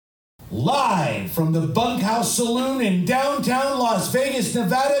Live from the Bunkhouse Saloon in downtown Las Vegas,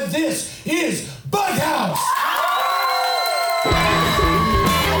 Nevada, this is Bunkhouse!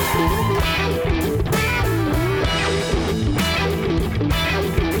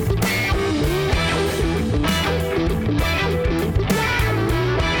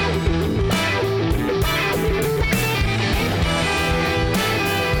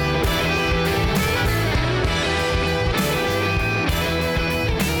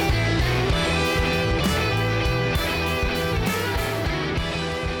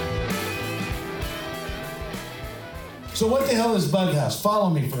 So what the hell is Bughouse?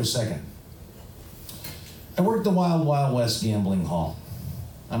 Follow me for a second. I work the Wild Wild West gambling hall.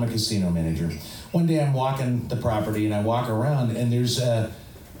 I'm a casino manager. One day I'm walking the property and I walk around and there's a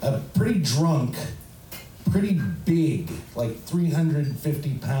pretty drunk, pretty big, like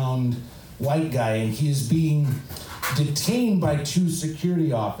 350-pound white guy, and he is being detained by two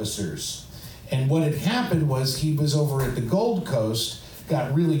security officers. And what had happened was he was over at the Gold Coast,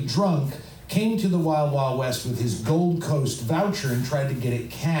 got really drunk, came to the Wild Wild West with his Gold Coast voucher and tried to get it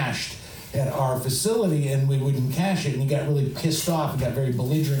cashed at our facility, and we wouldn't cash it, and he got really pissed off, and got very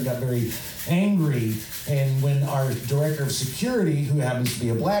belligerent, got very angry, and when our director of security, who happens to be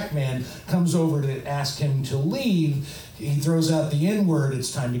a black man, comes over to ask him to leave, he throws out the N-word,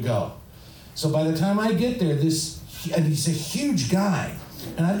 it's time to go. So by the time I get there, and he's a huge guy,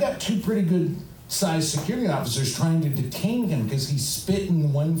 and I've got two pretty good sized security officers trying to detain him because he's spitting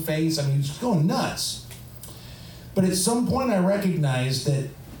in one face. I mean, he's going nuts. But at some point I recognized that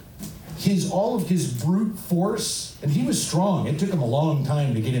all of his brute force, and he was strong, it took him a long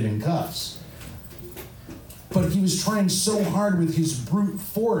time to get him in cuffs, but he was trying so hard with his brute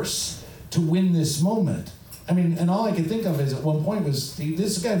force to win this moment. I mean, and all I could think of is at one point was,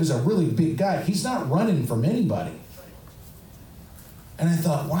 this guy was a really big guy. He's not running from anybody. And I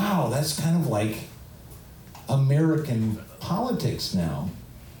thought, wow, that's kind of like American politics now,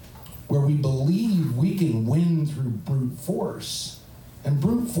 where we believe we can win through brute force. And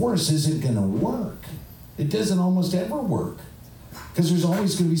brute force isn't going to work. It doesn't almost ever work. Because there's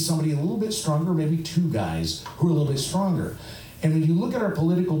always going to be somebody a little bit stronger, maybe two guys who are a little bit stronger. And when you look at our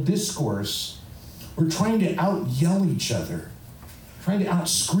political discourse, we're trying to out-yell each other, trying to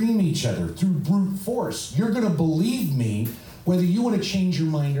out-scream each other through brute force. You're going to believe me whether you want to change your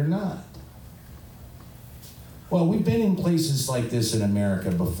mind or not. Well, we've been in places like this in America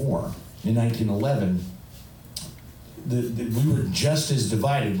before. In 1911, we were just as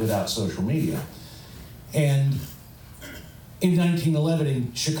divided without social media. And in 1911,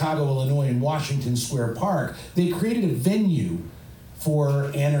 in Chicago, Illinois, in Washington Square Park, they created a venue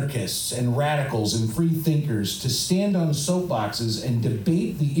for anarchists and radicals and free thinkers to stand on soapboxes and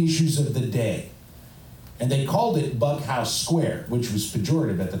debate the issues of the day. And they called it Bughouse Square, which was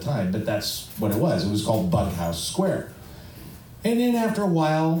pejorative at the time, but that's what it was. It was called Bughouse Square. And then after a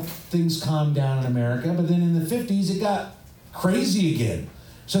while, things calmed down in America, but then in the 50s, it got crazy again.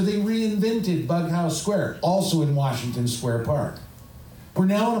 So they reinvented Bughouse Square, also in Washington Square Park. We're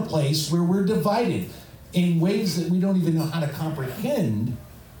now in a place where we're divided in ways that we don't even know how to comprehend.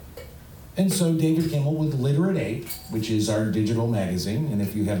 And so David Kimmel with Literate Ape, which is our digital magazine, and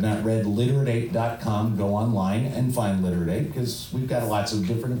if you have not read literateape.com, go online and find Literate Ape, because we've got lots of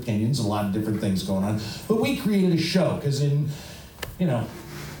different opinions, a lot of different things going on. But we created a show, because in the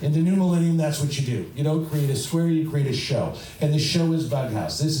new millennium, that's what you do. You don't create a square, you create a show. And the show is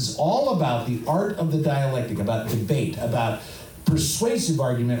Bughouse. This is all about the art of the dialectic, about debate, about persuasive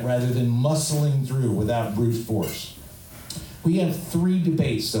argument rather than muscling through without brute force. We have 3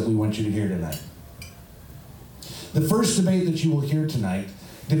 debates that we want you to hear tonight. The first debate that you will hear tonight,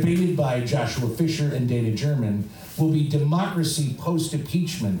 debated by Joshua Fisher and Dana German, will be democracy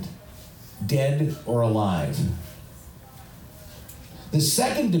post-impeachment, dead or alive. The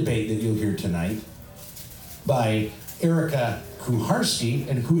second debate that you'll hear tonight by Erica Kuharski,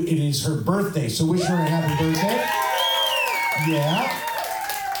 and it is her birthday, so wish her a happy birthday. Yeah.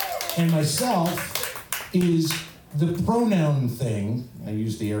 And myself is the pronoun thing, I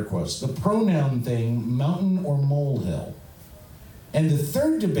use the air quotes, the pronoun thing, mountain or molehill. And the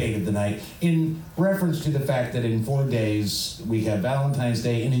third debate of the night, in reference to the fact that in 4 days we have Valentine's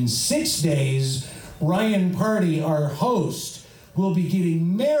Day, and in 6 days, Ryan Party, our host, will be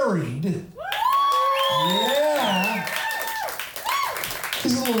getting married. Yeah.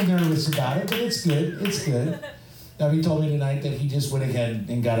 He's a little nervous about it, but it's good, it's good. Now, he told me tonight that he just went ahead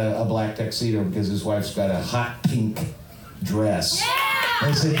and got a black tuxedo because his wife's got a hot pink dress. Yeah!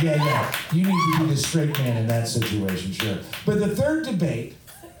 I said, yeah, you need to be the straight man in that situation, sure. But the third debate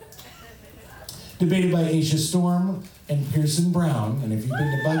debated by Aisha Storm and Pearson Brown, and if you've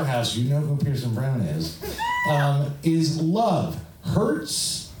been to Bug House, you know who Pearson Brown is love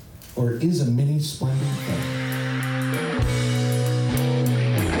hurts or is a mini splendid thing?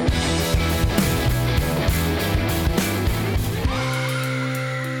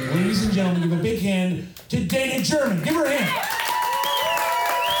 Ladies and gentlemen, give a big hand to Dana German. Give her a hand.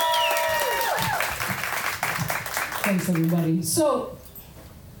 Thanks, everybody. So,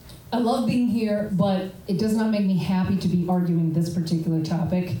 I love being here, but it does not make me happy to be arguing this particular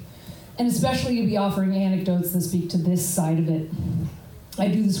topic, and especially to be offering anecdotes that speak to this side of it. I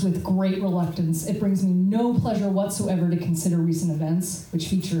do this with great reluctance. It brings me no pleasure whatsoever to consider recent events, which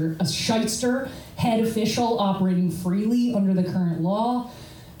feature a shyster, head official operating freely under the current law,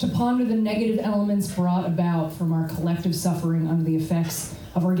 to ponder the negative elements brought about from our collective suffering under the effects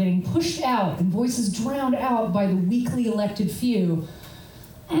of our getting pushed out and voices drowned out by the weakly elected few.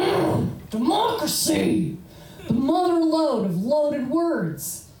 Democracy! The mother lode of loaded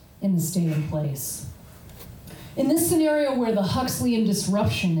words in the state and place. In this scenario where the Huxleyan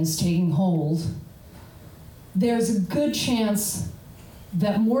disruption is taking hold, there's a good chance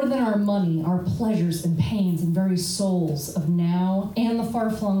that more than our money, our pleasures and pains and very souls of now and the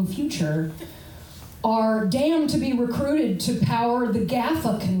far-flung future are damned to be recruited to power the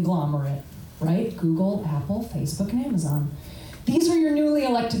GAFA conglomerate, right? Google, Apple, Facebook, and Amazon. These are your newly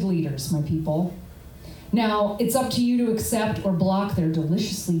elected leaders, my people. Now, it's up to you to accept or block their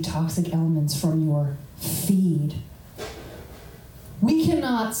deliciously toxic elements from your feed. We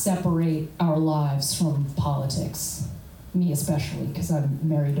cannot separate our lives from politics. Me especially, because I'm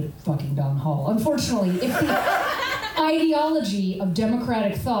married to fucking Don Hall. Unfortunately, if the ideology of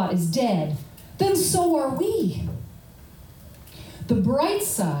democratic thought is dead, then so are we. The bright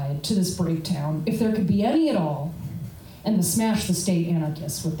side to this breakdown, if there could be any at all, and the smash the state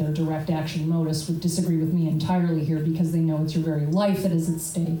anarchists with their direct action modus would disagree with me entirely here because they know it's your very life that is at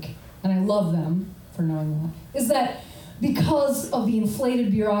stake, and I love them for knowing that, is that because of the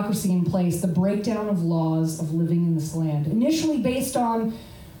inflated bureaucracy in place, the breakdown of laws of living in this land, initially based on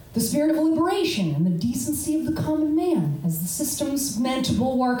the spirit of liberation and the decency of the common man, as the systems meant to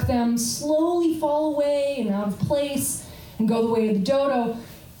bulwark them slowly fall away and out of place and go the way of the dodo,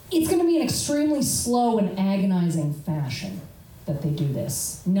 it's going to be an extremely slow and agonizing fashion that they do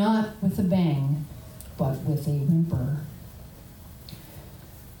this. Not with a bang, but with a whimper.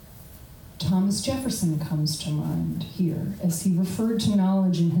 Thomas Jefferson comes to mind here as he referred to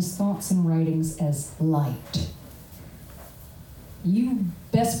knowledge in his thoughts and writings as light. You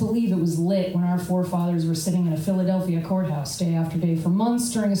best believe it was lit when our forefathers were sitting in a Philadelphia courthouse day after day for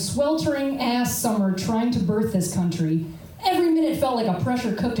months during a sweltering-ass summer trying to birth this country. Every minute felt like a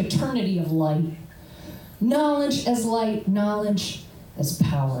pressure-cooked eternity of light. Knowledge as light, knowledge as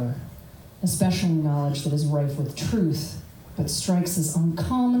power, especially knowledge that is rife with truth, but strikes as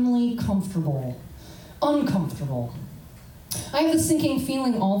uncommonly uncomfortable. I have the sinking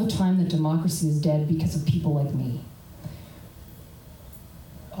feeling all the time that democracy is dead because of people like me.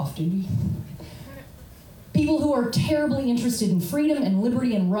 Off duty. People who are terribly interested in freedom and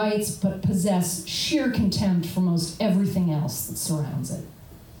liberty and rights, but possess sheer contempt for most everything else that surrounds it.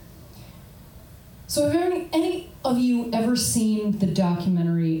 So have any of you ever seen the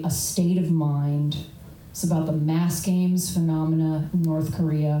documentary A State of Mind? It's about the mass games phenomena in North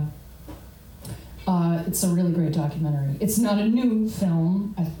Korea. It's a really great documentary. It's not a new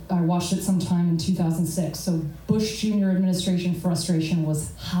film. I watched it sometime in 2006, so Bush Jr. administration frustration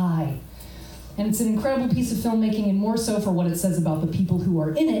was high. And it's an incredible piece of filmmaking, and more so for what it says about the people who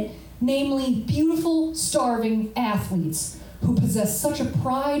are in it, namely beautiful, starving athletes who possess such a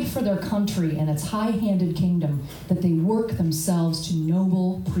pride for their country and its high-handed kingdom that they work themselves to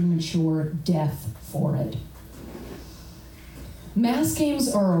noble, premature death for it. Mass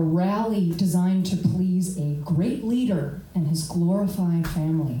games are a rally designed to please a great leader and his glorified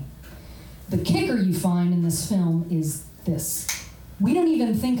family. The kicker you find in this film is this. We don't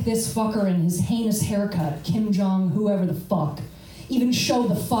even think this fucker and his heinous haircut, Kim Jong, whoever the fuck, even show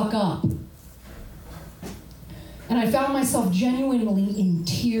the fuck up. And I found myself genuinely in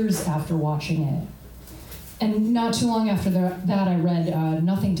tears after watching it. And not too long after that, I read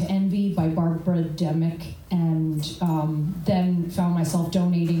Nothing to Envy by Barbara Demick, and then found myself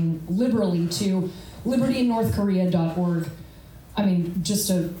donating liberally to libertyinnorthkorea.org. I mean, just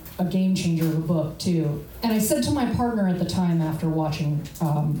a game changer of a book, too. And I said to my partner at the time after watching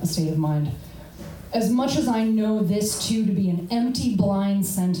A State of Mind, as much as I know this, too, to be an empty, blind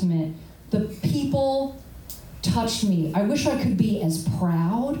sentiment, the people touched me. I wish I could be as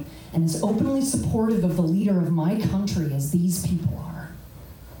proud and as openly supportive of the leader of my country as these people are.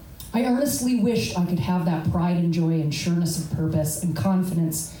 I earnestly wished I could have that pride and joy and sureness of purpose and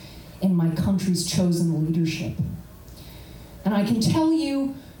confidence in my country's chosen leadership. And I can tell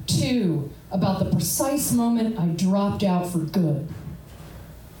you, too, about the precise moment I dropped out for good.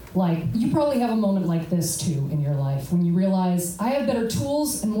 Like, you probably have a moment like this, too, in your life, when you realize, I have better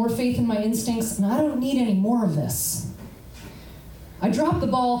tools and more faith in my instincts, and I don't need any more of this. I dropped the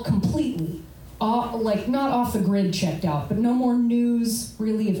ball completely. Not off the grid checked out, but no more news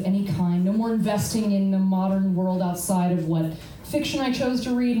really of any kind, no more investing in the modern world outside of what fiction I chose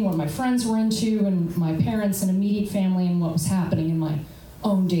to read and what my friends were into and my parents and immediate family and what was happening in my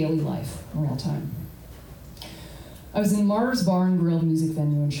own daily life in real time. I was in Martyrs Bar and Grill music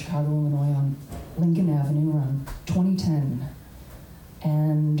venue in Chicago, Illinois on Lincoln Avenue around 2010.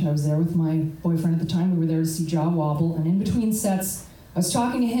 And I was there with my boyfriend at the time. We were there to see Jaw Wobble, and in between sets, I was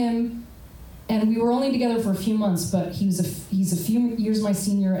talking to him. And we were only together for a few months, but he's a few years my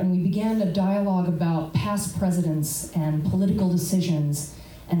senior, and we began a dialogue about past presidents and political decisions.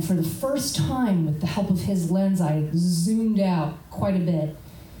 And for the first time, with the help of his lens, I zoomed out quite a bit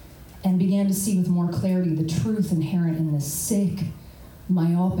and began to see with more clarity the truth inherent in this sick,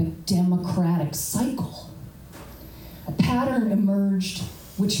 myopic, democratic cycle. A pattern emerged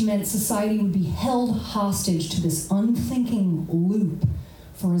which meant society would be held hostage to this unthinking loop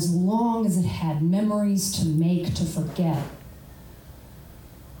for as long as it had memories to make to forget.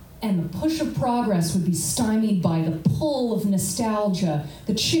 And the push of progress would be stymied by the pull of nostalgia,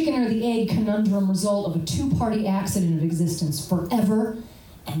 the chicken or the egg conundrum result of a two-party accident of existence forever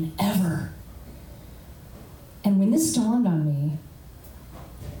and ever. And when this dawned on me,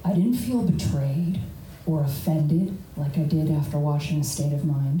 I didn't feel betrayed or offended like I did after watching A State of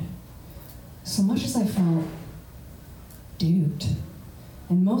Mind, so much as I felt duped.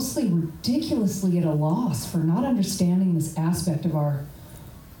 And mostly ridiculously at a loss for not understanding this aspect of our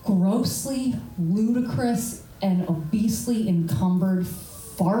grossly ludicrous and obesely encumbered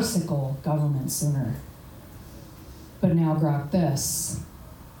farcical government sooner. But now grok this.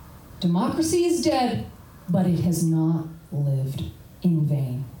 Democracy is dead, but it has not lived in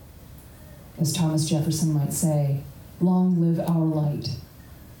vain. As Thomas Jefferson might say, long live our light.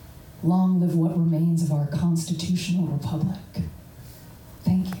 Long live what remains of our constitutional republic.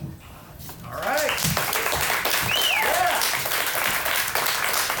 Thank you. All right. Yeah.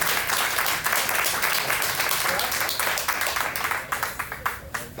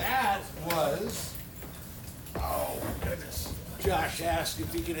 That was, oh goodness. Josh asked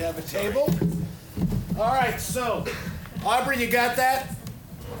if he could have a table. All right, so Aubrey, you got that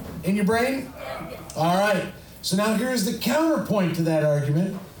in your brain? All right. So now here's the counterpoint to that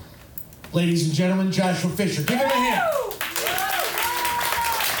argument. Ladies and gentlemen, Joshua Fisher. Give him a hand.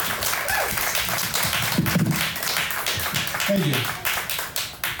 Thank you.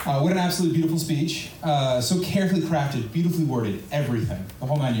 What an absolutely beautiful speech. So carefully crafted, beautifully worded, everything, the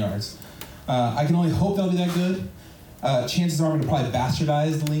whole 9 yards. I can only hope that'll be that good. Chances are I'm going to probably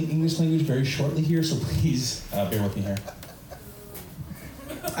bastardize the English language very shortly here, so please bear with me here.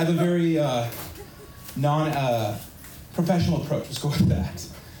 I have a very non-professional approach. Let's go with that.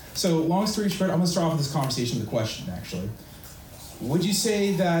 So long story short, I'm going to start off with this conversation with a question, actually. Would you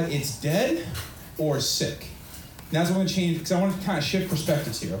say that it's dead or sick? And that's what I'm going to change, because I want to kind of shift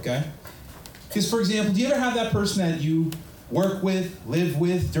perspectives here, okay? Because, for example, do you ever have that person that you work with, live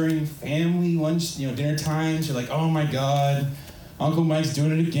with during family lunch, dinner times? You're like, oh my God, Uncle Mike's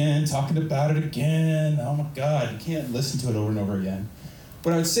doing it again, talking about it again. Oh my God, you can't listen to it over and over again.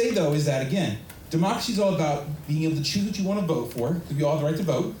 What I would say, though, is that, again, democracy is all about being able to choose what you want to vote for, because we all have the right to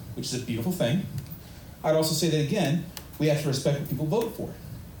vote, which is a beautiful thing. I'd also say that, again, we have to respect what people vote for.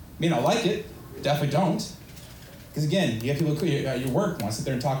 May not like it, definitely don't. Because again, you have people at your work want to sit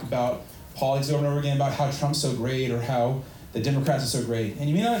there and talk about politics over and over again, about how Trump's so great or how the Democrats are so great, and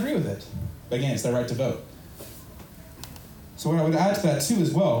you may not agree with it. But again, it's their right to vote. So what I would add to that too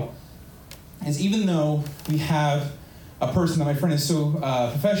as well is even though we have a person that my friend is so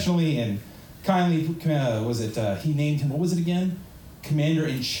professionally and kindly, he named him, what was it again?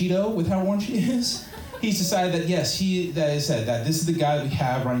 Commander-in-Cheeto with how orange he is. He's decided that yes, that this is the guy that we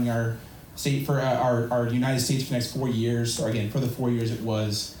have running our state for our United States for the next 4 years, or again, for the 4 years it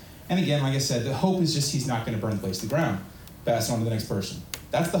was. And again, like I said, the hope is just he's not going to burn the place to the ground. Pass it on to the next person.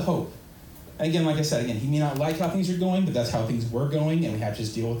 That's the hope. And again, like I said, he may not like how things are going, but that's how things were going, and we have to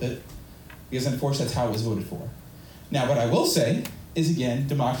just deal with it. Because unfortunately, that's how it was voted for. Now, what I will say is, again,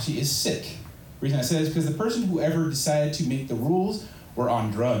 democracy is sick. The reason I say that is because the person who ever decided to make the rules were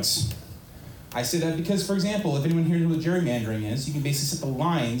on drugs. I say that because, for example, if anyone here knows what gerrymandering is, you can basically set the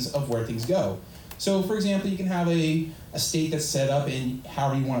lines of where things go. So, for example, you can have a state that's set up, and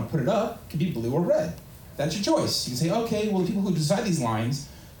however you want to put it up, it could be blue or red. That's your choice. You can say, okay, well, the people who decide these lines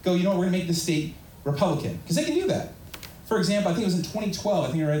go, you know what, we're going to make the state Republican, because they can do that. For example, I think it was in 2012,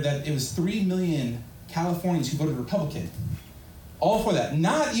 I think I read that it was 3 million Californians who voted Republican. All for that.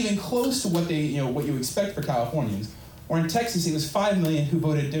 Not even close to what what you expect for Californians. Or in Texas, it was 5 million who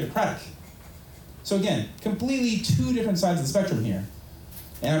voted Democratic. So again, completely two different sides of the spectrum here.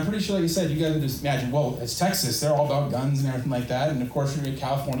 And I'm pretty sure, like I said, you guys would just imagine, well, it's Texas, they're all about guns and everything like that. And of course, in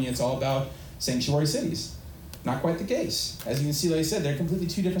California, it's all about sanctuary cities. Not quite the case. As you can see, like I said, they're completely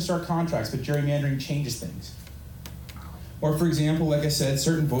two different stark contracts, but gerrymandering changes things. Or for example, like I said,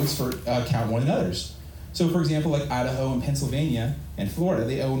 certain votes count more than others. So for example, like Idaho and Pennsylvania and Florida,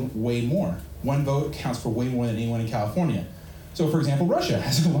 they own way more. One vote counts for way more than anyone in California. So for example, Russia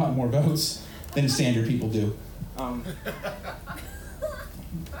has a lot more votes than standard people do.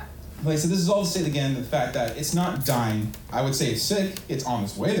 Like I said, this is all to say again the fact that it's not dying. I would say it's sick, it's on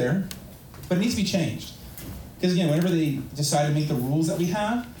its way there, but it needs to be changed. Because again, whenever they decided to make the rules that we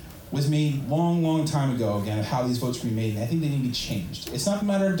have, was made long, long time ago, again, of how these votes can be made, and I think they need to be changed. It's not a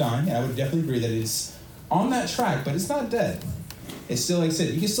matter of dying, and I would definitely agree that it's on that track, but it's not dead. It's still, like I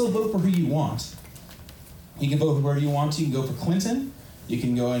said, you can still vote for who you want. You can vote for whoever you want to. You can go for Clinton. You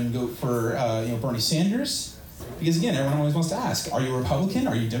can go for Bernie Sanders. Because again, everyone always wants to ask, are you a Republican?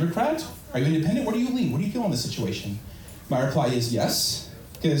 Are you a Democrat? Are you independent? Where do you lean? What do you feel on this situation? My reply is yes,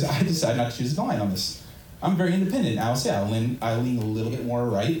 because I decided not to choose a line on this. I'm very independent. I'll say I lean a little bit more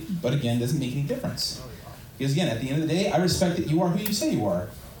right, but again, it doesn't make any difference. Because again, at the end of the day, I respect that you are who you say you are.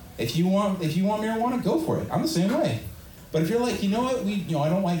 If you want marijuana, go for it. I'm the same way. But if you're like, you know what, I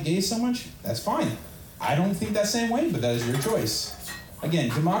don't like gays so much, that's fine. I don't think that same way, but that is your choice. Again,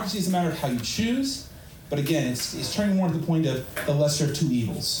 democracy is a matter of how you choose, but again, it's turning more to the point of the lesser of two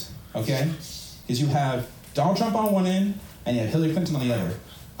evils, okay? Because you have Donald Trump on one end, and you have Hillary Clinton on the other.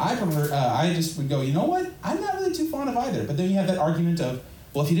 I just would go, you know what? I'm not really too fond of either. But then you have that argument of,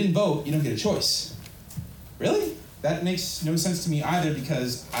 well, if you didn't vote, you don't get a choice. Really? That makes no sense to me either,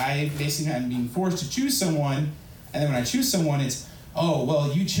 because I basically am being forced to choose someone, and then when I choose someone, it's, oh,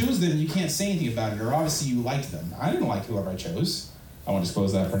 well, you choose them, you can't say anything about it, or obviously you liked them. I didn't like whoever I chose. I won't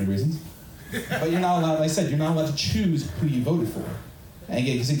disclose that for any reasons. But you're not allowed, like I said, you're not allowed to choose who you voted for. And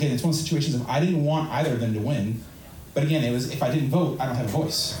again, because again, it's one of those situations of I didn't want either of them to win. But again, it was, if I didn't vote, I don't have a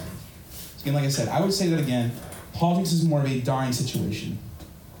voice. So again, like I said, I would say that again, politics is more of a dying situation.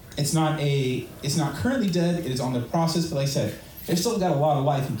 It's not currently dead, it is on the process, but like I said, it's still got a lot of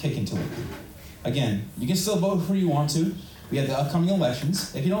life and kick into it. Again, you can still vote who you want to. We have the upcoming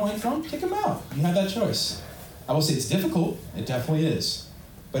elections. If you don't like Trump, kick him out. You have that choice. I will say it's difficult, it definitely is.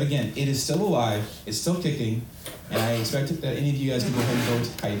 But again, it is still alive, it's still kicking, and I expect that any of you guys can go ahead and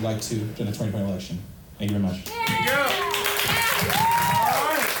vote how you'd like to during the 2020 election. Thank you very much. There you go. All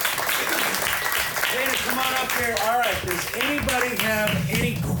right. Dana, come on up here. All right. Does anybody have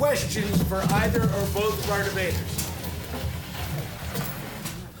any questions for either or both of our debaters?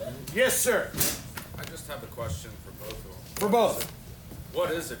 Yes, sir. I just have a question for both of them. For both.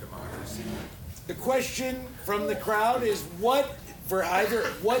 What is a democracy? The question from the crowd is what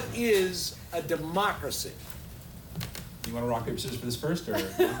is a democracy? You want to rock, paper, scissors for this first, or?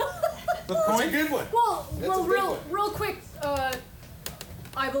 That's a good one. Real quick,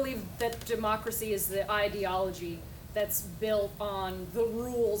 I believe that democracy is the ideology that's built on the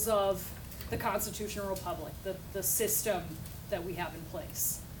rules of the constitutional republic, the system that we have in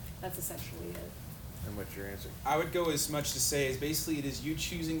place. That's essentially it. And what's your answer? I would go as much to say as basically it is you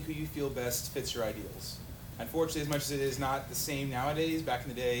choosing who you feel best fits your ideals. Unfortunately, as much as it is not the same nowadays, back in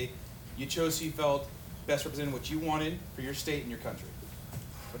the day, you chose who you felt best represented what you wanted for your state and your country.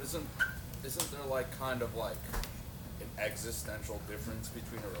 But isn't there like kind of like an existential difference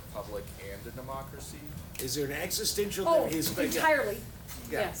between a republic and a democracy? Is there an existential Oh, difference? entirely.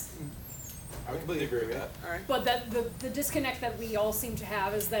 Yeah. Yes. I would completely agree with that. All right. But that the disconnect that we all seem to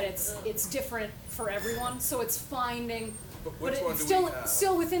have is that it's different for everyone. So it's finding, But which but one it's do still we have?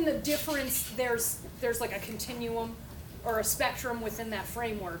 still within the difference. There's like a continuum or a spectrum within that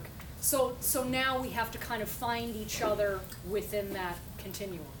framework. So now we have to kind of find each other within that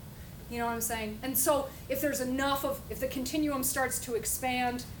continuum. You know what I'm saying? And so if the continuum starts to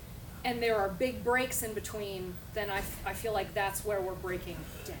expand and there are big breaks in between, then I feel like that's where we're breaking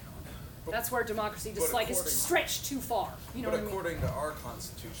down. That's where democracy just But is stretched too far. You know But what I mean? according to our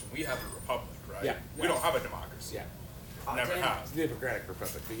constitution, we have a republic, right? Yeah. We don't have a democracy. Yeah. Never have. Democratic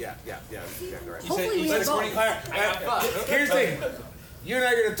Republic. But yeah, exactly right. Hopefully we Let's- vote. all right, here's the thing. You and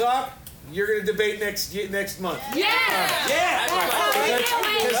I are going to talk. You're going to debate next month. Yeah! Yeah! That's how we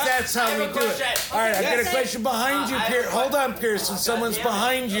do it! because that's how we do it. All right, I've got a question behind you, Pearson. Hold on, Pearson. Someone's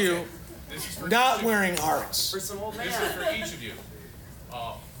behind you, not wearing hearts. For some old man. This is for each of you.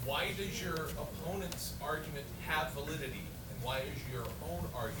 Why does your opponent's argument have validity, and why is your own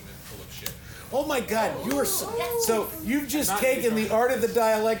argument full of shit? Oh my God, you are so you've just taken the art of the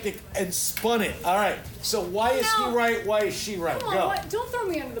dialectic and spun it. All right, so why is he right? Why is she right? Come Go. on, what? Don't throw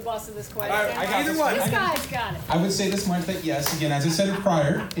me under the bus of this question. All right, I got Either this one. This guy's got it. I would say this much, that yes, again, as I said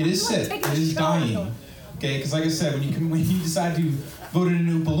prior, it is sick. Take It a is shot. dying. Okay, because like I said, when you decide to vote in a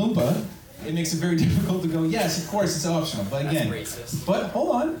new Oompa, it makes it very difficult to go, yes, of course, it's optional. But again, Racist. but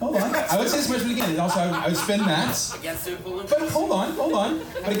hold on. I would say this much, but again, also I would spin that. Against the balloon. But hold on.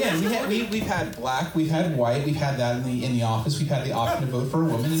 But again, we've had black, we've had white, we've had that in the office, we've had the option to vote for a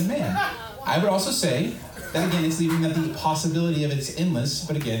woman and a man. I would also say that again, it's leaving that the possibility of it's endless,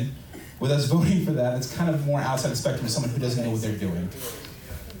 but again, with us voting for that, it's kind of more outside the spectrum of someone who doesn't know what they're doing.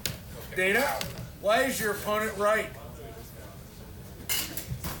 Dana, why is your opponent right?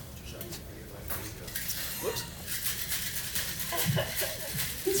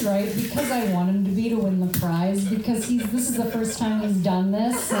 He's right because I want him to be to win the prize because this is the first time he's done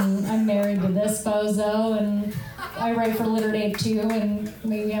this and I'm married to this bozo and I write for Litter Day too and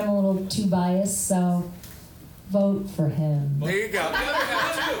maybe I'm a little too biased, so vote for him. There you go.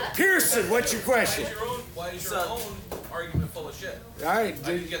 Pearson, what's your question? Why is your own argument full of shit? All right,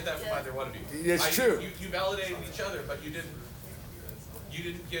 I didn't get that from either one of you. It's true. You validated each other, but you didn't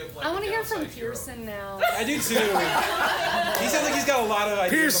give like. I want to a hear from downside hero. Pearson now. I do too. He sounds like he's got a lot of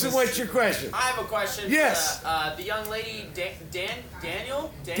ideas. Pearson, on this. what's your question? I have a question. Yes. For, the young lady,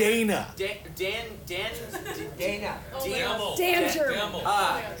 Daniel? Dana. Dana. Danger.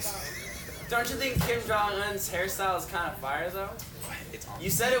 Don't you think Kim Jong-un's hairstyle is kind of fire, though? You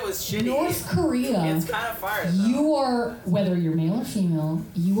said it was shitty. North Korea, It's kind of fire, though. you are, whether you're male or female,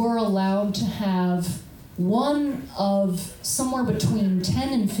 you are allowed to have one of somewhere between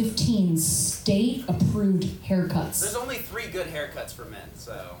 10 and 15 state-approved haircuts. There's only 3 good haircuts for men,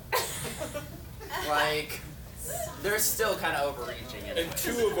 so... like... They're still kind of overreaching. Anyway. And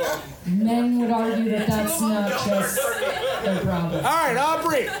 2 of them. Men would argue that that's not just their problem. All right,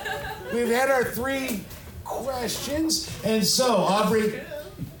 Aubrey. We've had our 3 questions. And so, Aubrey,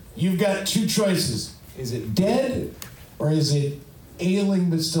 you've got 2 choices. Is it dead or is it ailing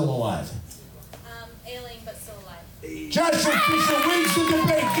but still alive? Ailing but still alive. Joshua Fisher wins the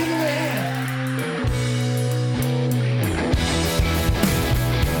debate. Give him a hand.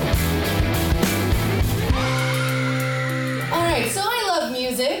 Alright, so I love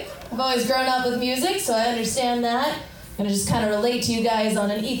music. I've always grown up with music, so I understand that. I'm gonna just kind of relate to you guys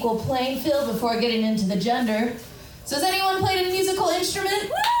on an equal playing field before getting into the gender. So has anyone played a musical instrument?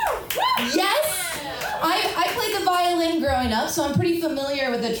 Yes? I played the violin growing up, so I'm pretty familiar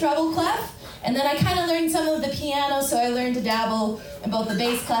with the treble clef. And then I kind of learned some of the piano, so I learned to dabble in both the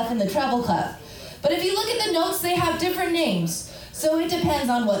bass clef and the treble clef. But if you look at the notes, they have different names. So it depends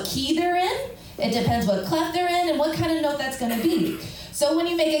on what key they're in, it depends what clef they're in, and what kind of note that's gonna be. So when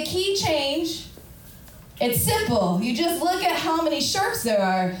you make a key change, it's simple. You just look at how many sharps there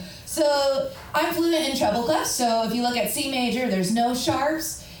are. So I'm fluent in treble clef, so if you look at C major, there's no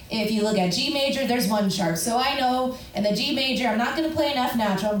sharps. If you look at G major, there's 1 sharp. So I know in the G major, I'm not gonna play an F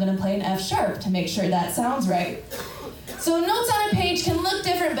natural, I'm gonna play an F sharp to make sure that sounds right. So notes on a page can look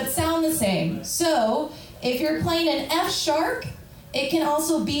different but sound the same. So if you're playing an F sharp, it can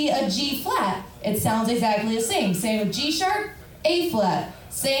also be a G flat. It sounds exactly the same. Same with G sharp, A flat.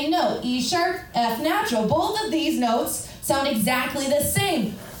 Same note, E sharp, F natural. Both of these notes sound exactly the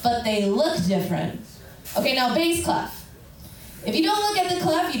same, but they look different. Okay, now bass clef. If you don't look at the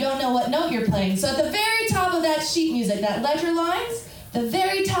clef, you don't know what note you're playing. So at the very top of that sheet music, that ledger lines, the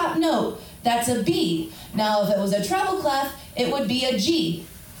very top note, that's a B. Now if it was a treble clef, it would be a G.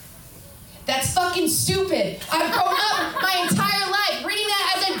 That's fucking stupid. I've grown up my entire life reading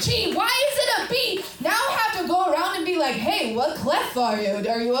that as a G. Why is it a B? Now I have to go around and be like, hey, what clef are you?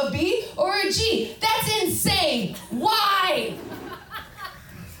 Are you a B or a G? That's insane. Why?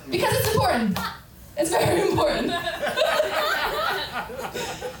 Because it's important. It's very important.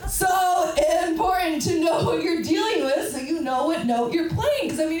 So important to know what you're dealing with so you know what note you're playing.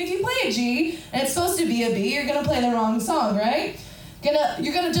 Because I mean, if you play a G and it's supposed to be a B, you're gonna play the wrong song, right?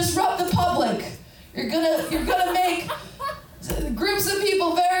 You're gonna disrupt the public. You're gonna make groups of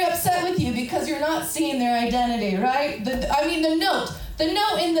people very upset with you because you're not seeing their identity, right? The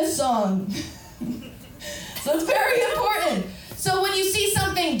note in the song. So it's very important. So when you see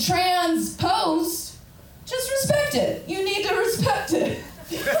something transposed, just respect it. You need to respect it.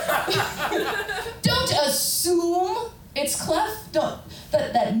 Don't assume it's clef. Don't. The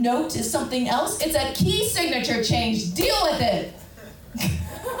note is something else. It's a key signature change. Deal with it.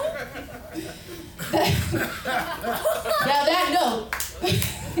 Now that note,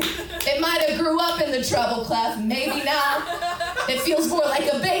 it might have grew up in the treble clef. Maybe now it feels more like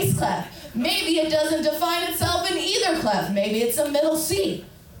a bass clef. Maybe it doesn't define itself in either clef. Maybe it's a middle C.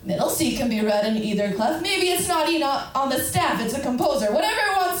 Middle C can be read in either clef. Maybe it's not even on the staff, it's a composer. Whatever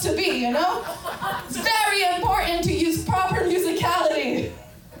it wants to be, you know? It's very important to use proper musicality.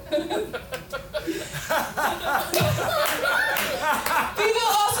 People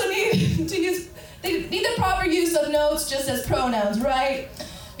also need to use, they need the proper use of notes just as pronouns, right?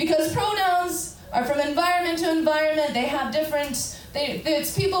 Because pronouns are from environment to environment. They have different,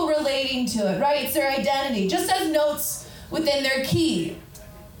 it's people relating to it, right? It's their identity, just as notes within their key.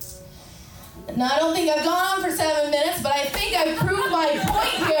 Now, I don't think I've gone on for 7 minutes, but I think I've proved my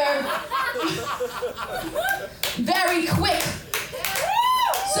point here very quick.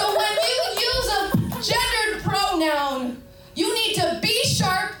 So when you use a gendered pronoun, you need to B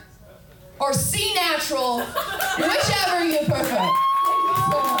sharp or C natural, whichever you prefer.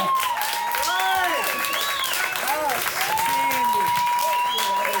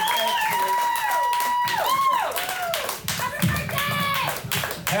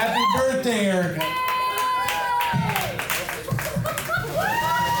 Happy birthday, Erica.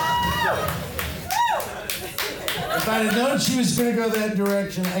 If I'd have known she was going to go that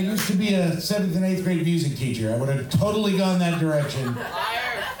direction, I used to be a 7th and 8th grade music teacher. I would have totally gone that direction.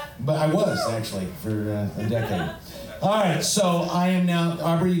 But I was, actually, for a decade. All right, so I am now,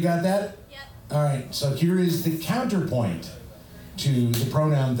 Aubrey, you got that? Yep. All right, so here is the counterpoint to the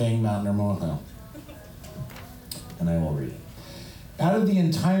pronoun thing, Mountain or Mohill. And I will read it. Out of the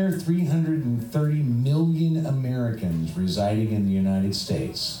entire 330 million Americans residing in the United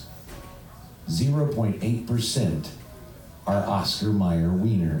States, 0.8% are Oscar Mayer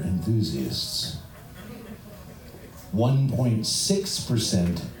Wiener enthusiasts.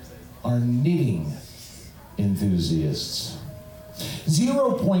 1.6% are knitting enthusiasts.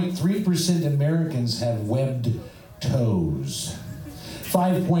 0.3% Americans have webbed toes.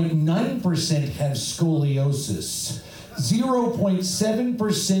 5.9% have scoliosis.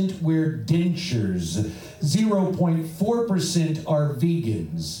 0.7% wear dentures. 0.4% are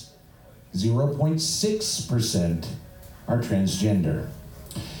vegans. 0.6% are transgender.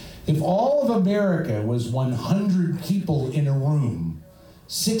 If all of America was 100 people in a room,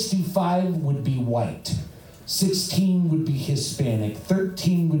 65 would be white, 16 would be Hispanic,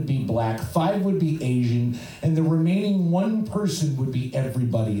 13 would be black, 5 would be Asian, and the remaining 1 person would be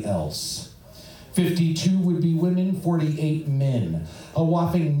everybody else. 52 would be women, 48 men. A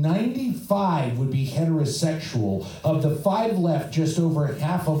whopping 95 would be heterosexual. Of the 5 left, just over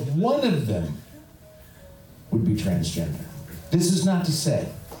half of 1 of them would be transgender. This is not to say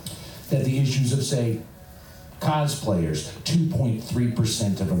that the issues of, say, cosplayers,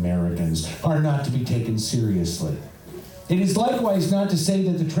 2.3% of Americans, are not to be taken seriously. It is likewise not to say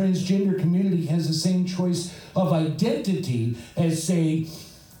that the transgender community has the same choice of identity as, say,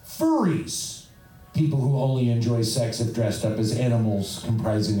 furries. People who only enjoy sex if dressed up as animals,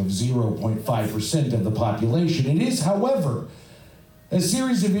 comprising of 0.5% of the population. It is, however, a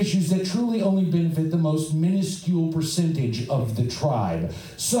series of issues that truly only benefit the most minuscule percentage of the tribe.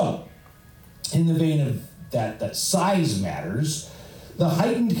 So, in the vein of that size matters, the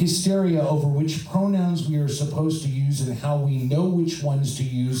heightened hysteria over which pronouns we are supposed to use and how we know which ones to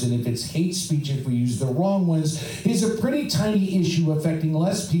use and if it's hate speech if we use the wrong ones is a pretty tiny issue affecting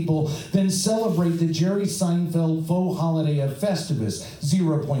less people than celebrate the Jerry Seinfeld faux holiday of Festivus,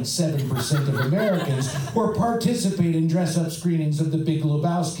 0.7% of Americans, or participate in dress-up screenings of The Big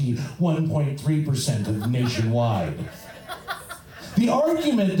Lebowski, 1.3% of nationwide. The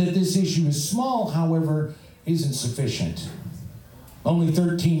argument that this issue is small, however, isn't sufficient. Only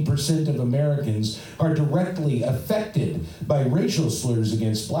 13% of Americans are directly affected by racial slurs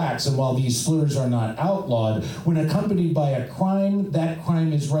against blacks, and while these slurs are not outlawed, when accompanied by a crime, that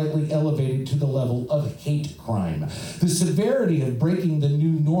crime is rightly elevated to the level of hate crime. The severity of breaking the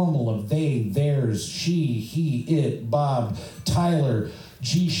new normal of they, theirs, she, he, it, Bob, Tyler,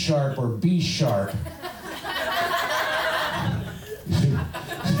 G sharp or B sharp.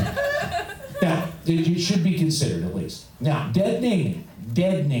 Now, it should be considered at least. Now, dead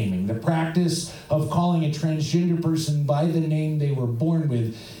naming, the practice of calling a transgender person by the name they were born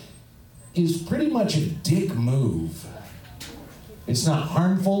with, is pretty much a dick move. It's not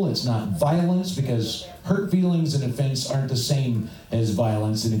harmful, it's not violence, because hurt feelings and offense aren't the same as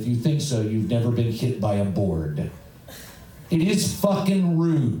violence, and if you think so, you've never been hit by a board. It is fucking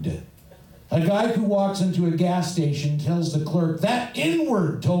rude. A guy who walks into a gas station tells the clerk, "That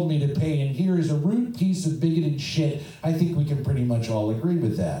N-word told me to pay," and here is a rude piece of bigoted shit. I think we can pretty much all agree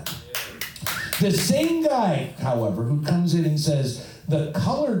with that. The same guy, however, who comes in and says, "The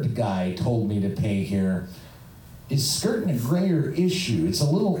colored guy told me to pay here," is skirting a grayer issue. It's a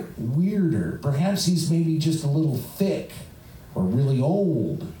little weirder. Perhaps he's maybe just a little thick or really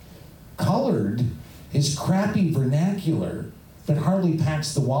old. Colored is crappy vernacular, but hardly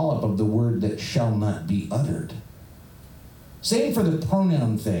packs the wallop of the word that shall not be uttered. Same for the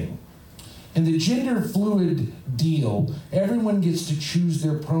pronoun thing. In the gender fluid deal, everyone gets to choose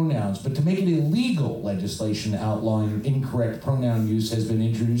their pronouns, but to make it illegal, legislation outlawing incorrect pronoun use has been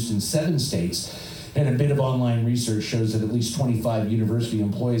introduced in 7 states, and a bit of online research shows that at least 25 university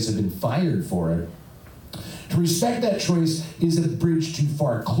employees have been fired for it. To respect that choice is a bridge too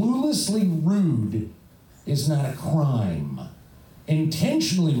far. Cluelessly rude is not a crime.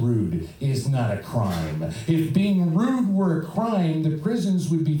 Intentionally rude is not a crime. If being rude were a crime, the prisons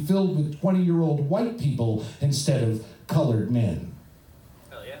would be filled with 20-year-old white people instead of colored men.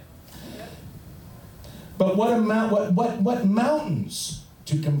 Hell yeah. But what mountains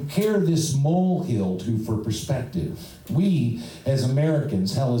to compare this molehill to for perspective? We, as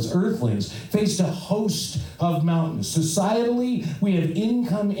Americans, hell, as earthlings, faced a host of mountains. Societally, we have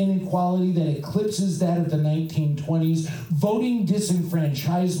income inequality that eclipses that of the 1920s, voting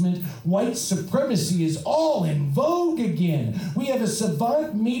disenfranchisement, white supremacy is all in vogue again. We have a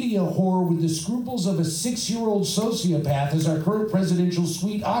savant media whore with the scruples of a 6-year-old sociopath as our current presidential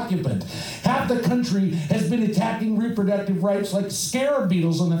suite occupant. Half the country has been attacking reproductive rights like scarab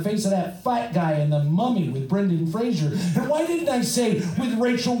beetles on the face of that fat guy in The Mummy with Brendan Fraser. And why didn't I say with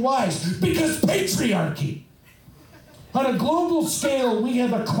Rachel Weisz? Because patriarchy. On a global scale, we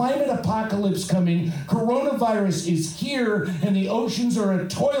have a climate apocalypse coming. Coronavirus is here, and the oceans are a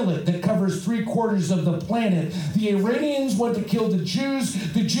toilet that covers 3/4 of the planet. The Iranians want to kill the Jews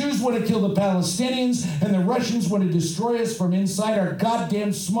want to kill the Palestinians, and the Russians want to destroy us from inside our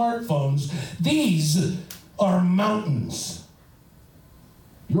goddamn smartphones. These are mountains.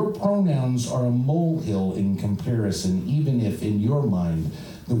 Your pronouns are a molehill in comparison, even if in your mind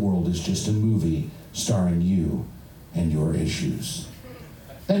the world is just a movie starring you and your issues.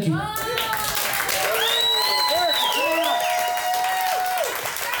 Thank you. All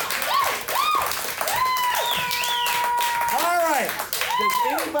right.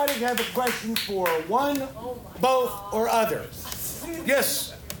 Does anybody have a question for one, both, or other?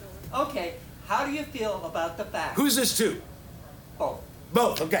 Yes. Okay. How do you feel about the fact? Who's this to? Both.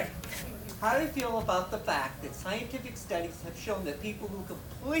 Both, okay. How do you feel about the fact that scientific studies have shown that people who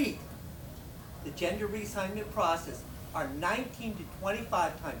complete the gender reassignment process are 19 to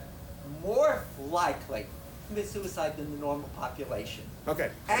 25 times more likely to commit suicide than the normal population? Okay.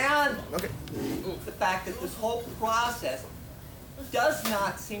 And okay. The fact that this whole process does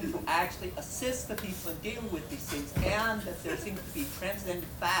not seem to actually assist the people in dealing with these things, and that there seems to be transcendent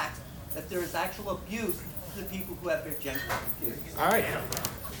facts that there is actual abuse to the people who have their gender confused. All right.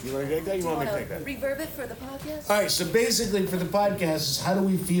 You want to take that? You want me to take that? Reverb it for the podcast? All right, so basically for the podcast is how do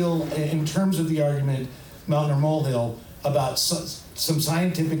we feel in terms of the argument, mountain or molehill, about some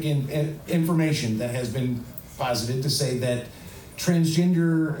scientific information that has been posited to say that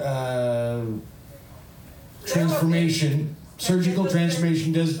transgender transformation, surgical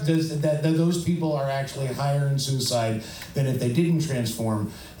transformation does that those people are actually higher in suicide than if they didn't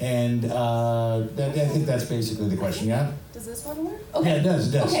transform, and I think that's basically the question. Yeah. Does this one work? Okay. Yeah, it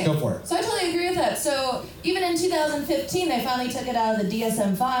does. Okay. Go for it. So I totally agree with that. So even in 2015, they finally took it out of the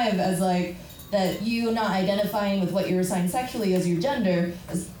DSM-5 as like that you not identifying with what you're assigned sexually as your gender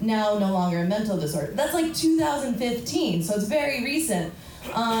is now no longer a mental disorder. That's like 2015, so it's very recent.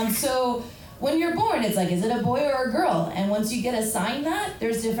 So when you're born, it's like, is it a boy or a girl? And once you get assigned that,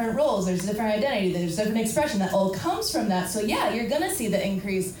 there's different roles, there's different identity, there's different expression that all comes from that. So yeah, you're gonna see the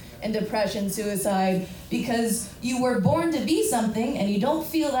increase in depression, suicide, because you were born to be something and you don't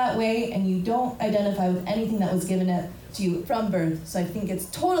feel that way and you don't identify with anything that was given to you from birth. So I think it's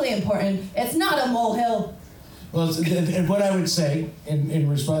totally important. It's not a molehill. Well, and what I would say in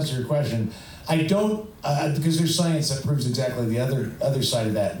response to your question, I don't, because there's science that proves exactly the other side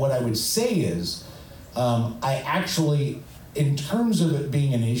of that. What I would say is, I actually, in terms of it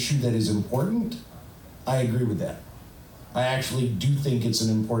being an issue that is important, I agree with that. I actually do think it's an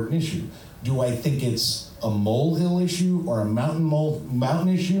important issue. Do I think it's a molehill issue or a mountain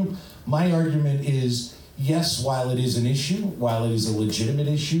issue? My argument is, yes, while it is an issue, while it is a legitimate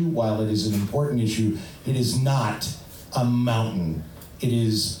issue, while it is an important issue, it is not a mountain it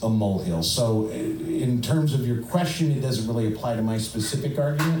is a molehill. So in terms of your question, it doesn't really apply to my specific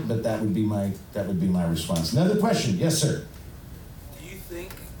argument, but that would be my response. Another question, yes, sir. Do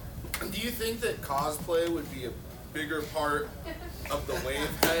you think that cosplay would be a bigger part of the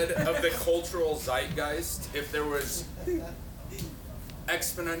wavehead of the cultural zeitgeist if there was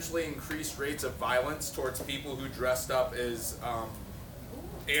exponentially increased rates of violence towards people who dressed up as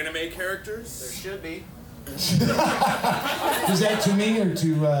anime characters? There should be. Is that to me or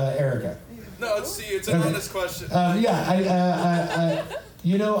to Erica? No, it's an honest question. I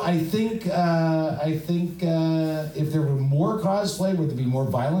think if there were more cosplay, would there be more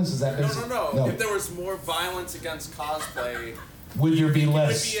violence? Is that basically? No. If there was more violence against cosplay, would there be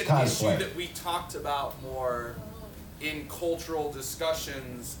less it would be an cosplay? issue that we talked about more in cultural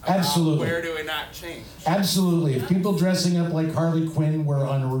discussions about Absolutely. where to enact change. Absolutely. If people dressing up like Harley Quinn were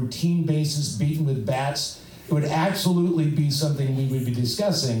on a routine basis beaten with bats, it would absolutely be something we would be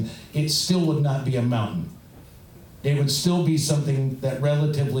discussing. It still would not be a mountain. It would still be something that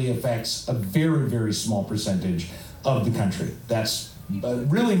relatively affects a very, very small percentage of the country. That's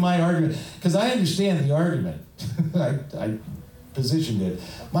really my argument, because I understand the argument. I positioned it.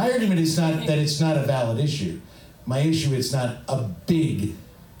 My argument is not that it's not a valid issue. My issue, it's not a big,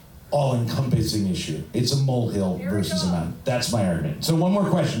 all-encompassing issue. It's a molehill versus a mountain. That's my argument. So one more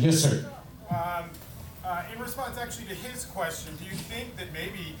question. Yes, sir. In response actually to his question, do you think that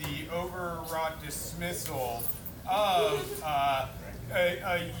maybe the overwrought dismissal of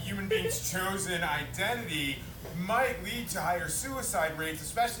a human being's chosen identity might lead to higher suicide rates,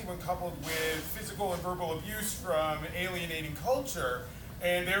 especially when coupled with physical and verbal abuse from alienating culture,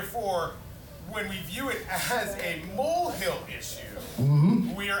 and therefore when we view it as a molehill issue,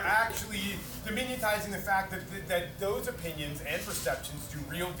 we are actually diminutizing the fact that those opinions and perceptions do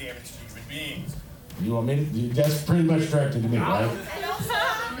real damage to human beings. You want me to? That's pretty much directed to me, right?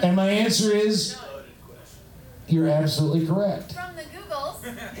 And my answer is, you're absolutely correct. From the Googles.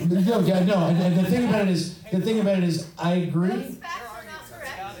 No. And the thing about it is, I agree. Those facts are not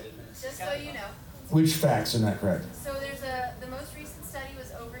correct. Just so you know. Which facts are not correct? So the most recent study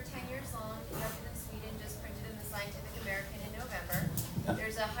was over 10 years long, conducted in Sweden, just printed in the Scientific American in November.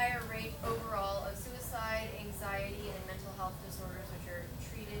 There's a higher rate overall of suicide, anxiety, and mental health disorders, which are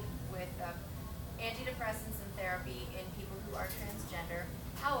treated with antidepressants and therapy in people who are transgender.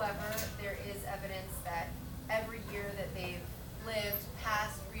 However, there is evidence that every year that they've lived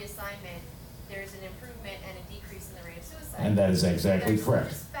past reassignment, there's an improvement and a decrease in the rate of suicide. And that is exactly correct.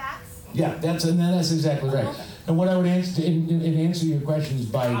 Just facts. Yeah, that's exactly right. And what I would answer in answer your question is,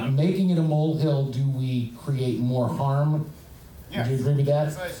 by making it a molehill, do we create more harm? Would you agree with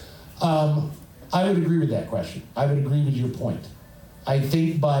that? I would agree with that question. I would agree with your point. I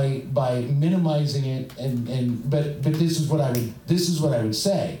think by minimizing it but this is what I would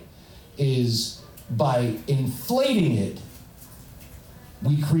say is, by inflating it,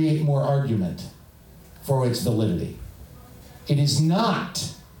 we create more argument for its validity. It is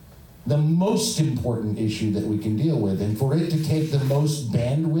not the most important issue that we can deal with, and for it to take the most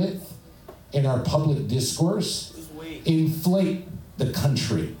bandwidth in our public discourse, inflate the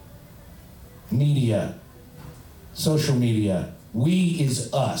country, media, social media. We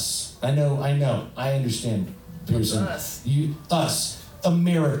is us. I know, I understand, Pearson. Us. Us,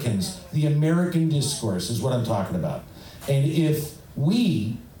 Americans. The American discourse is what I'm talking about. And if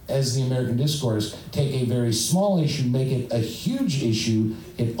we, as the American discourse, take a very small issue, make it a huge issue,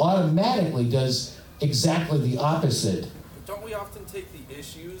 it automatically does exactly the opposite. But don't we often take the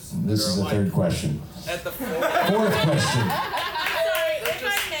issues? This is the third question. At the fourth question. Sorry, if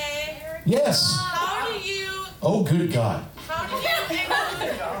I may. Yes. How do you Oh, good God.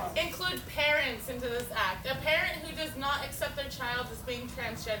 include parents into this act? A parent who does not accept their child as being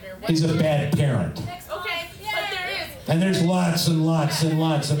transgender Is a bad parent. Okay, but there is. And there's lots and lots and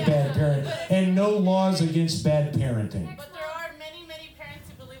lots of bad parents, and no laws against bad parenting. But there are many, many parents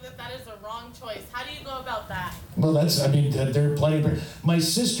who believe that that is a wrong choice. How do you go about that? Well, there are plenty of parents. My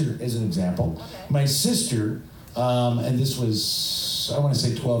sister, as an example, my sister, and this was, I want to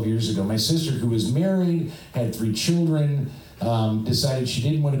say 12 years ago, my sister, who was married, had 3 children, decided she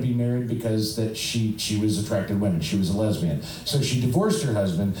didn't want to be married because that she was attracted to women. She was a lesbian. So she divorced her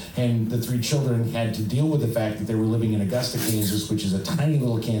husband, and the 3 children had to deal with the fact that they were living in Augusta, Kansas, which is a tiny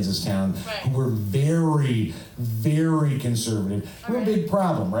little Kansas town, who were very, very conservative. Real big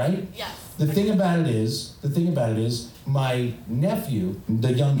problem, right? Yes. The thing about it is, my nephew,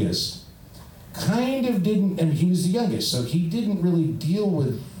 the youngest, kind of didn't, and he was the youngest, so he didn't really deal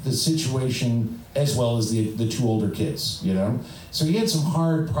with the situation as well as the 2 older kids, you know? So he had some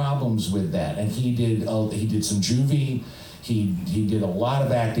hard problems with that, and he did some juvie, He did a lot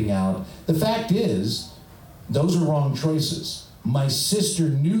of acting out. The fact is, those are wrong choices. My sister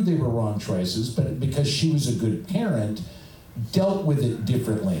knew they were wrong choices, but because she was a good parent, dealt with it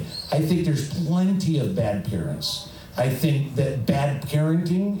differently. I think there's plenty of bad parents. I think that bad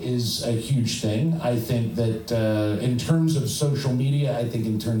parenting is a huge thing. I think that in terms of social media, I think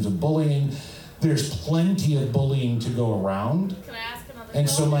in terms of bullying, there's plenty of bullying to go around. Can I ask another And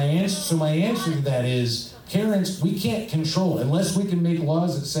so my answer to that is, parents, we can't control, unless we can make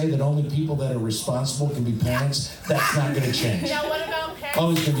laws that say that only people that are responsible can be parents, that's not gonna change. Now what about parents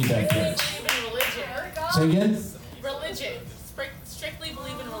Always gonna be bad parents. who believe in religion? Say again? Religion. Strictly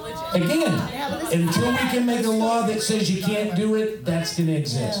believe in religion. Again, until we can make a law that says you can't do it, that's gonna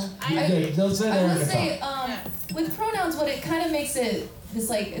exist. They'll say I will Erica say, talk. with pronouns, what it kind of makes it this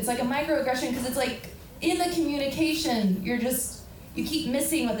like it's like a microaggression because it's like in the communication you keep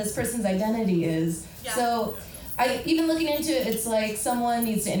missing what this person's identity is. Yeah. So even looking into it, it's like someone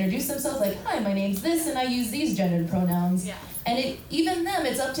needs to introduce themselves, like, hi, my name's this, and I use these gendered pronouns. Yeah. And even them,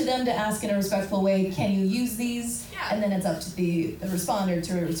 it's up to them to ask in a respectful way, can you use these? Yeah. And then it's up to the responder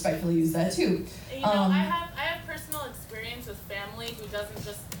to respectfully use that too. And, I have personal experience with family who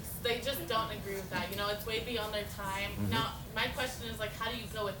they just don't agree with that. It's way beyond their time. Mm-hmm. Now, my question is like, how do you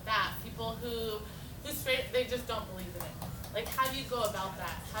go with that? People who straight, they just don't believe in it. Like, how do you go about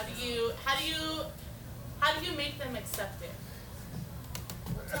that? How do you make them accept it?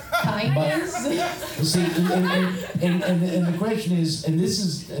 See, and the question is, and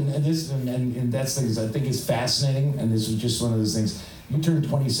that's things I think is fascinating, and this is just one of those things. You turned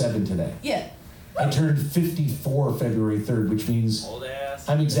 27 today. Yeah. I turned 54 February 3rd, which means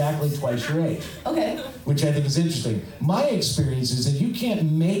I'm exactly twice your age. Okay. Which I think is interesting. My experience is that you can't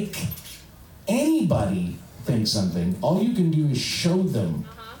make anybody think something. All you can do is show them.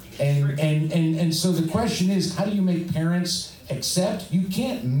 And so the question is, how do you make parents accept? You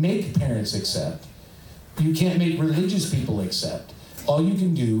can't make parents accept. You can't make religious people accept. All you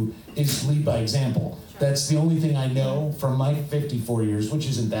can do is lead by example. That's the only thing I know from my 54 years, which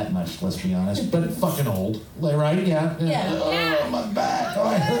isn't that much, let's be honest, but fucking old, right? Yeah. Oh, my back. Oh,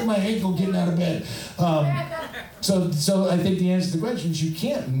 I hurt my ankle getting out of bed. So I think the answer to the question is you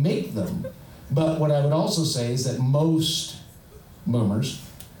can't make them. But what I would also say is that most boomers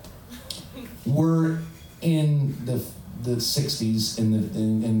were in the 60s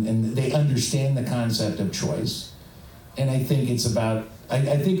and they understand the concept of choice. And I think it's about,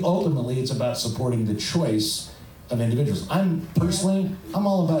 I think ultimately it's about supporting the choice of individuals. I'm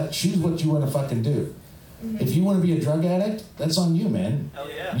all about choose what you want to fucking do. If you want to be a drug addict, that's on you, man. Hell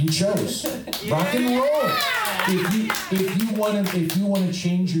yeah. You chose. Rock and roll. If you want to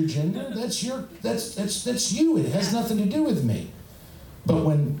change your gender, that's you. It has nothing to do with me. But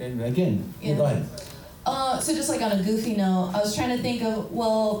go ahead. So just like on a goofy note, I was trying to think of,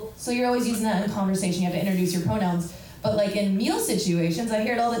 so you're always using that in conversation, you have to introduce your pronouns. But like in meal situations, I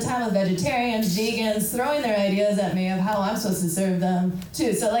hear it all the time of vegetarians, vegans throwing their ideas at me of how I'm supposed to serve them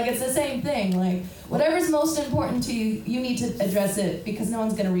too. So like it's the same thing. Like whatever's most important to you, you need to address it because no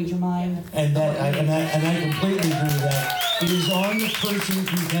one's gonna read your mind. And I completely agree with that. It is on the person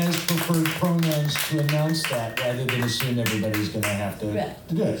who has preferred pronouns to announce that rather than assume everybody's gonna have to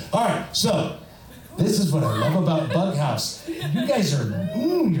do it. All right, so this is what I love about Bughouse. You guys are,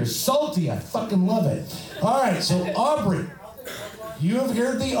 you're salty. I fucking love it. All right, so Aubrey, you have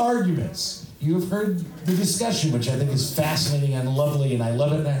heard the arguments. You have heard the discussion, which I think is fascinating and lovely, and I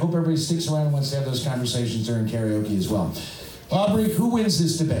love it, and I hope everybody sticks around and wants to have those conversations during karaoke as well. Aubrey, who wins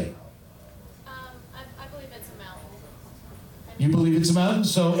this debate? I believe it's a mountain. You believe it's a mountain?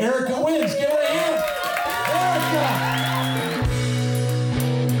 So Erica wins. Give her a hand. Erica!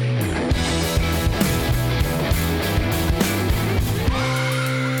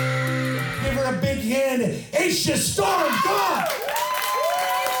 A big hand. Aisha Storm, come on!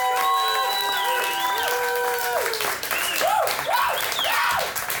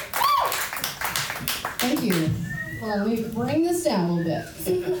 Thank you. Well, let me bring this down a little bit.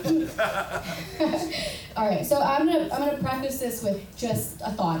 All right, so I'm gonna preface this with just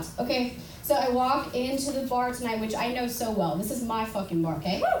a thought, okay? So I walk into the bar tonight, which I know so well. This is my fucking bar,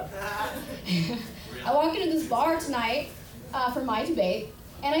 okay? I walk into this bar tonight for my debate,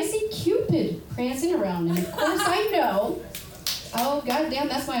 and I see Cupid prancing around, and of course I know, oh goddamn,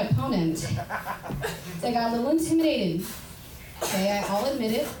 that's my opponent. So I got a little intimidated. Okay, I'll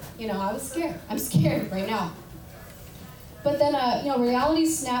admit it. I was scared. I'm scared right now. But then, reality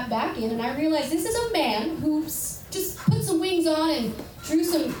snapped back in, and I realized this is a man who just put some wings on and drew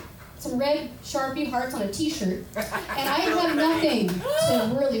some red Sharpie hearts on a t-shirt. And I have nothing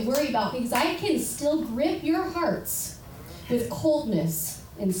to really worry about because I can still grip your hearts with coldness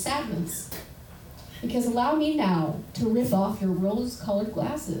and sadness. Because allow me now to rip off your rose-colored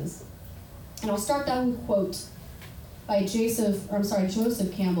glasses. And I'll start that with a quote by Joseph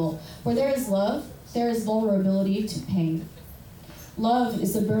Campbell. Where there is love, there is vulnerability to pain. Love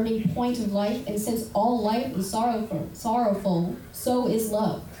is the burning point of life, and since all life is sorrowful, so is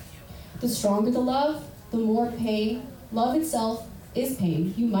love. The stronger the love, the more pain. Love itself is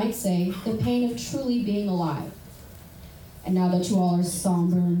pain, you might say, the pain of truly being alive. And now that you all are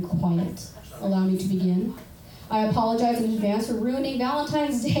somber and quiet, allow me to begin. I apologize in advance for ruining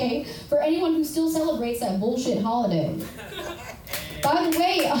Valentine's Day for anyone who still celebrates that bullshit holiday. By the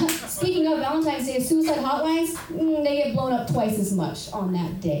way, speaking of Valentine's Day, suicide hotlines, they get blown up twice as much on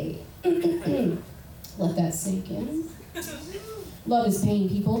that day. Let that sink in. Love is pain,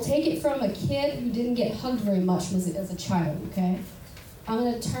 people. Take it from a kid who didn't get hugged very much as a child, okay? I'm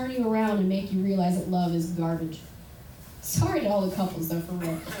gonna turn you around and make you realize that love is garbage. Sorry to all the couples, though, for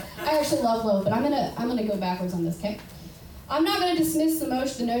real. I actually love love, but I'm gonna go backwards on this, okay? I'm not gonna dismiss the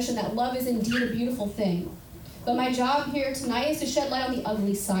notion that love is indeed a beautiful thing. But my job here tonight is to shed light on the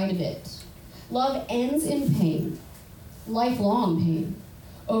ugly side of it. Love ends in pain, lifelong pain,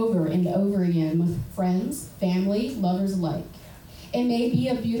 over and over again with friends, family, lovers alike. It may be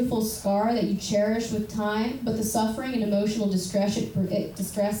a beautiful scar that you cherish with time, but the suffering and emotional distress it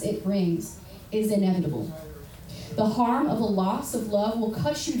brings is inevitable. The harm of a loss of love will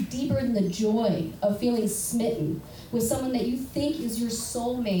cut you deeper than the joy of feeling smitten with someone that you think is your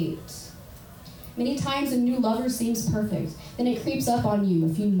soulmate. Many times a new lover seems perfect, then it creeps up on you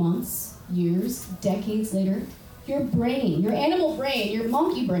a few months, years, decades later. Your brain, your animal brain, your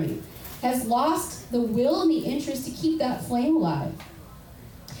monkey brain, has lost the will and the interest to keep that flame alive.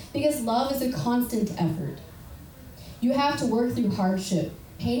 Because love is a constant effort. You have to work through hardship,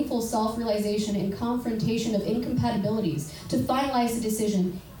 painful self-realization, and confrontation of incompatibilities to finalize the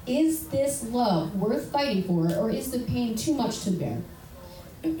decision, is this love worth fighting for, or is the pain too much to bear?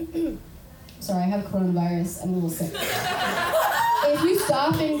 Sorry, I have coronavirus. I'm a little sick. If you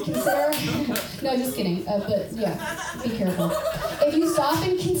stop and consider... No, just kidding. But yeah, be careful. If you stop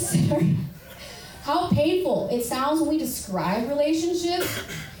and consider how painful it sounds when we describe relationships,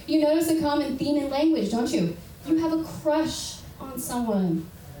 you notice a common theme in language, don't you? You have a crush on someone.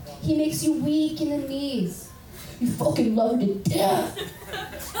 He makes you weak in the knees. You fucking love her to death.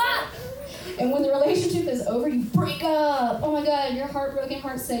 And when the relationship is over, you break up. Oh my God, your heartbroken,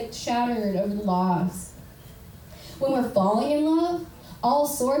 heart-sick, shattered over the loss. When we're falling in love, all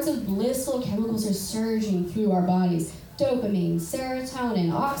sorts of blissful chemicals are surging through our bodies. Dopamine,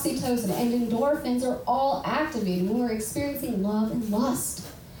 serotonin, oxytocin, and endorphins are all activated when we're experiencing love and lust.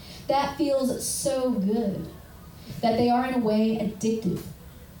 That feels so good that they are in a way addictive.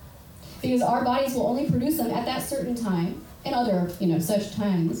 Because our bodies will only produce them at that certain time and other, such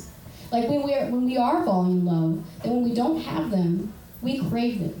times. Like when we are falling in love, and when we don't have them, we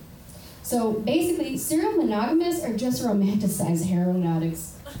crave them. So basically, serial monogamists are just romanticized heroin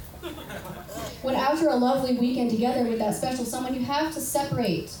addicts. When after a lovely weekend together with that special someone, you have to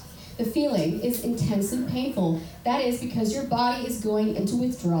separate. The feeling is intensely painful. That is because your body is going into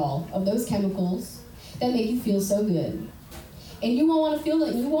withdrawal of those chemicals that make you feel so good. And you won't want to feel them,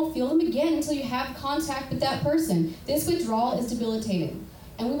 and you won't feel them again until you have contact with that person. This withdrawal is debilitating.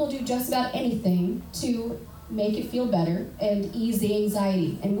 And we will do just about anything to make it feel better and ease the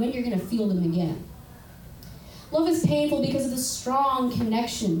anxiety, and when you're going to feel them again. Love is painful because of the strong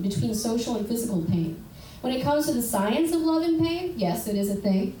connection between social and physical pain. When it comes to the science of love and pain, yes, it is a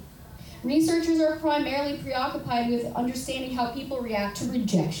thing. Researchers are primarily preoccupied with understanding how people react to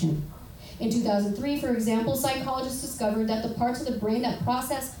rejection. In 2003, for example, psychologists discovered that the parts of the brain that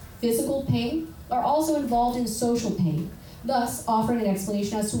process physical pain are also involved in social pain, thus offering an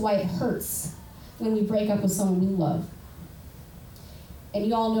explanation as to why it hurts when we break up with someone we love. And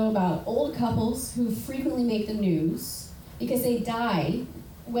you all know about old couples who frequently make the news because they die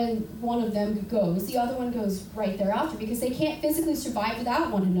when one of them goes. The other one goes right thereafter because they can't physically survive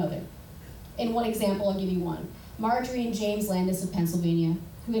without one another. In one example, I'll give you one. Marjorie and James Landis of Pennsylvania,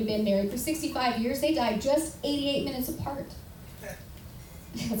 who had been married for 65 years, they died just 88 minutes apart.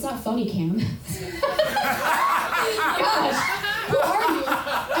 That's not funny, Cam. Gosh, who are you?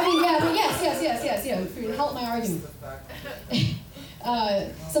 I mean, yeah, but yes, for help my argument.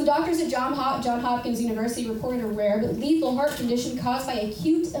 Some doctors at John Hopkins University reported a rare but lethal heart condition caused by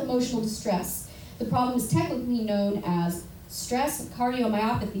acute emotional distress. The problem is technically known as stress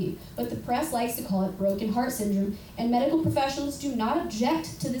cardiomyopathy, but the press likes to call it broken heart syndrome, and medical professionals do not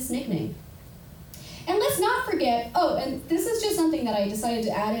object to this nickname. And let's not forget, oh, and this is just something that I decided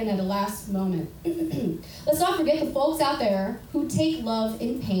to add in at the last moment. Let's not forget the folks out there who take love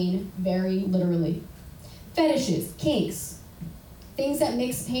in pain very literally. Fetishes, kinks, things that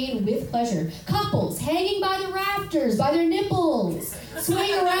mix pain with pleasure. Couples hanging by the rafters, by their nipples,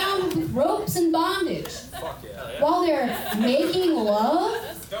 swaying around with ropes and bondage. Fuck yeah. While they're making love.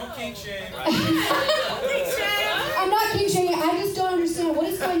 Don't kink shame. I'm not kink shaming, I just don't understand what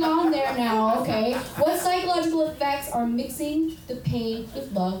is going on there now, okay? What psychological effects are mixing the pain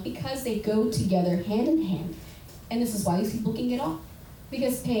with love because they go together hand in hand. And this is why these people can get off.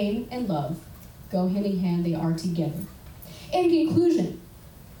 Because pain and love go hand in hand, they are together. In conclusion,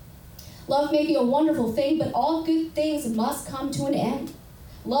 love may be a wonderful thing, but all good things must come to an end.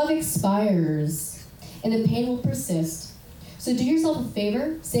 Love expires, and the pain will persist. So do yourself a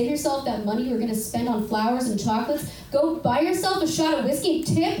favor, save yourself that money you're gonna spend on flowers and chocolates, go buy yourself a shot of whiskey and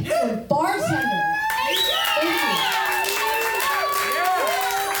tip your bartender. Thank you.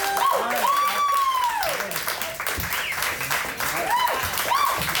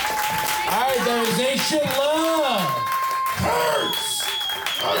 All right, there is Nation Love. Hurts.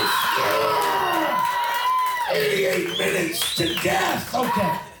 88 minutes to death.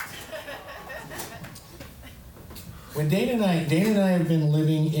 Okay. When Dana and I have been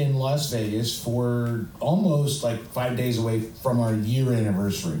living in Las Vegas for almost like 5 days away from our year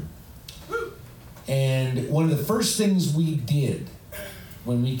anniversary. And one of the first things we did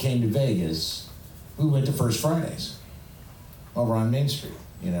when we came to Vegas, we went to First Fridays over on Main Street,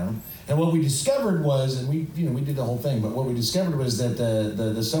 you know? And what we discovered was, and we did the whole thing, but what we discovered was that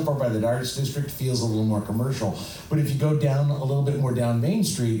the stuff over by the Arts District feels a little more commercial. But if you go down a little bit more down Main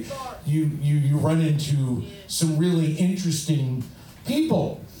Street, you run into some really interesting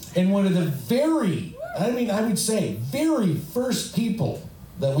people. And one of the very first people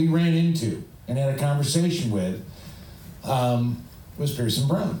that we ran into and had a conversation with was Pearson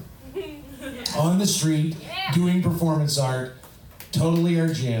Brown. On the street, doing performance art, totally our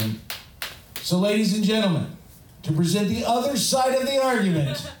jam. So ladies and gentlemen, to present the other side of the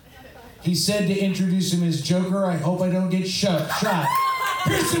argument, he said to introduce him as Joker, I hope I don't get shot.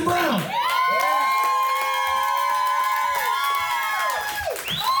 Pearson Brown!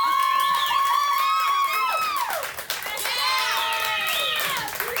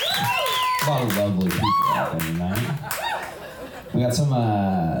 A lot of lovely people out there tonight. We got some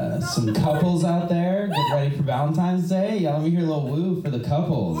couples out there. Get ready for Valentine's Day. Yeah, let me hear a little woo for the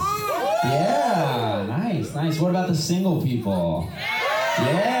couples. Yeah, nice. What about the single people?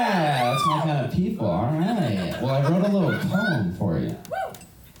 Yeah, that's my kind of people. All right. Well, I wrote a little poem for you.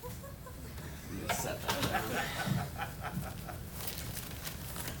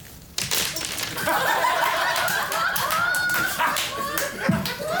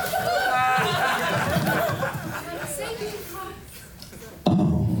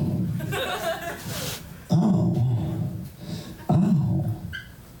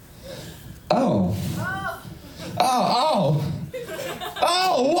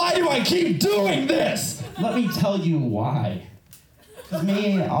 Oh, why do I keep doing this? Let me tell you why.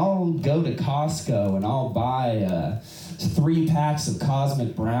 Because I'll go to Costco and I'll buy 3 packs of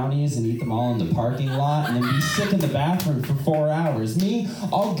Cosmic Brownies and eat them all in the parking lot and then be sick in the bathroom for 4 hours.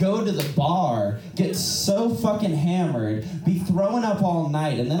 I'll go to the bar, get so fucking hammered, be throwing up all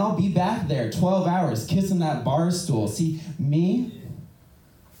night, and then I'll be back there 12 hours kissing that bar stool. See, me,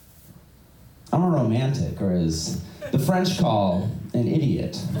 I'm a romantic, or as the French call an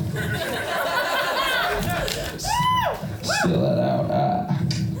idiot. Steal that out.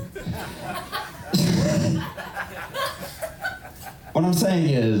 What I'm saying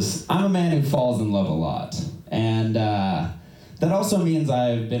is, I'm a man who falls in love a lot. And that also means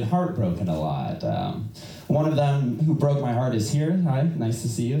I've been heartbroken a lot. One of them who broke my heart is here. Hi, nice to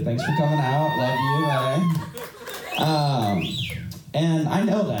see you. Thanks for coming out. Love you. And I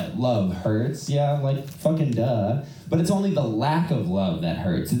know that love hurts. Yeah, like fucking duh. But it's only the lack of love that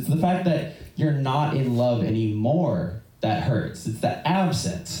hurts. It's the fact that you're not in love anymore that hurts. It's the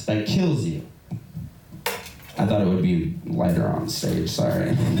absence that kills you. I thought it would be lighter on stage,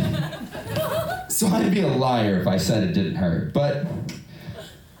 sorry. So I'd be a liar if I said it didn't hurt. But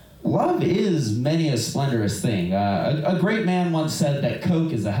love is many a splendorous thing. A great man once said that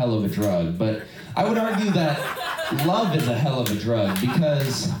coke is a hell of a drug, but I would argue that love is a hell of a drug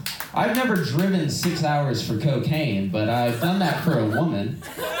because I've never driven 6 hours for cocaine, but I've done that for a woman,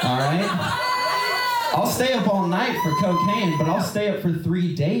 all right? I'll stay up all night for cocaine, but I'll stay up for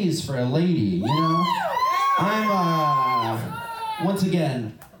 3 days for a lady, you know? I'm, once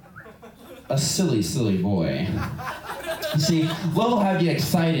again, a silly, silly boy. You see, love will have you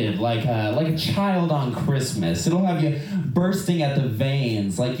excited like a child on Christmas. It'll have you bursting at the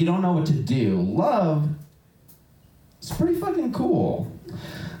veins like you don't know what to do. Love is pretty fucking cool.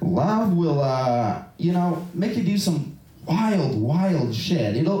 Love will, make you do some wild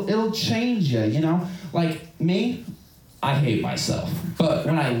shit. It'll change you, you know? Like me, I hate myself. But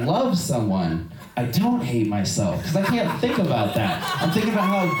when I love someone, I don't hate myself, because I can't think about that. I'm thinking about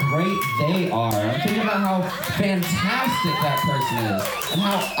how great they are. I'm thinking about how fantastic that person is, and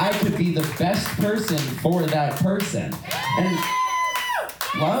how I could be the best person for that person. And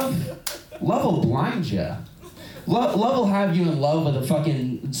love will blind you. Love will have you in love with a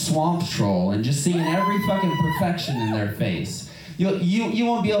fucking swamp troll and just seeing every fucking perfection in their face. You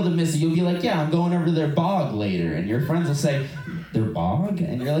won't be able to miss it. You'll be like, yeah, I'm going over to their bog later. And your friends will say, their bog?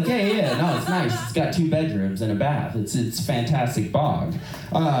 And you're like, yeah, no, it's nice. It's got 2 bedrooms and a bath. It's fantastic bog.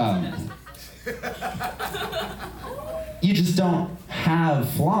 You just don't have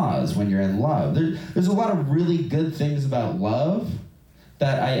flaws when you're in love. There's a lot of really good things about love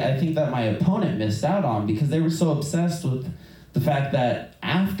that I think that my opponent missed out on because they were so obsessed with the fact that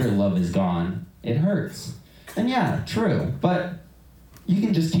after love is gone, it hurts. And yeah, true, but you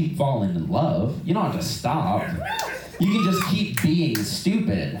can just keep falling in love. You don't have to stop. You can just keep being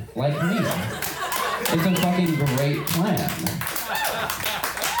stupid, like me. It's a fucking great plan.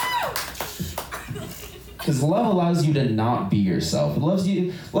 Because love allows you to not be yourself. Love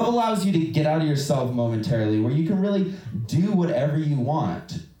allows you to get out of yourself momentarily, where you can really do whatever you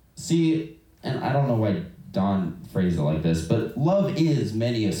want. See, and I don't know why Don phrased it like this, but love is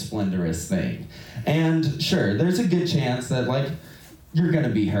many a splendorous thing. And sure, there's a good chance that, you're gonna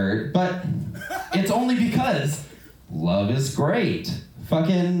be hurt, but it's only because love is great.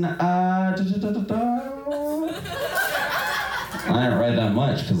 Fucking, I didn't write that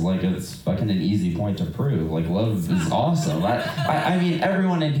much, because, it's fucking an easy point to prove. Love is awesome. I mean,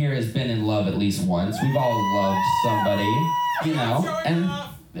 everyone in here has been in love at least once. We've all loved somebody, you know, and,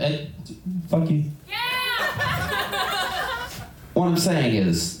 fuck you. What I'm saying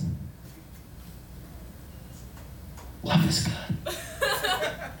is, love is good.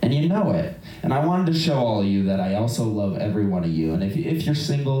 And you know it. And I wanted to show all of you that I also love every one of you. And if you're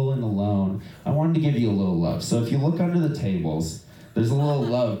single and alone, I wanted to give you a little love. So if you look under the tables, there's a little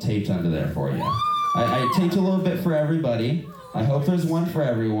love taped under there for you. I taped a little bit for everybody. I hope there's one for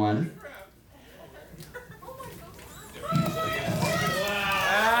everyone.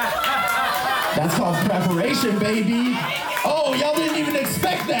 That's called preparation, baby. Oh, y'all didn't even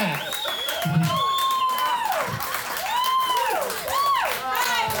expect that.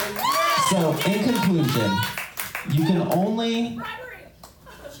 So, in conclusion, you can only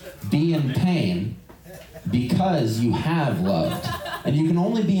be in pain because you have loved. And you can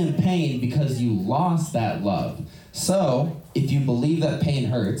only be in pain because you lost that love. So, if you believe that pain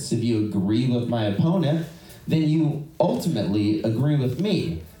hurts, if you agree with my opponent, then you ultimately agree with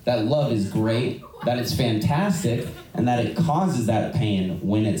me that love is great, that it's fantastic, and that it causes that pain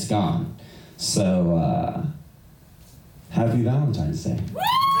when it's gone. So, happy Valentine's Day.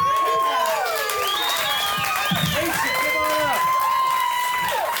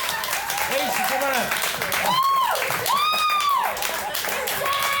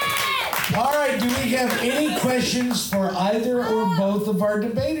 All right, do we have any questions for either or both of our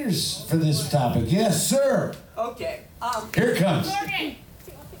debaters for this topic? Yes, sir. Okay. Here it comes.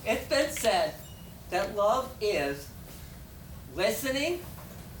 It's been said that love is listening,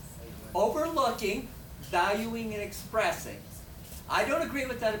 overlooking, valuing, and expressing. I don't agree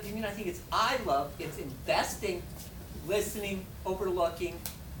with that opinion. I think it's I love. It's investing, listening, overlooking,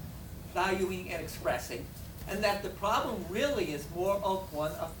 valuing, and expressing. And that the problem really is more of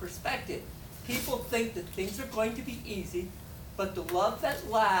one of perspective. People think that things are going to be easy, but the love that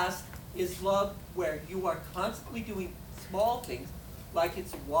lasts is love where you are constantly doing small things, like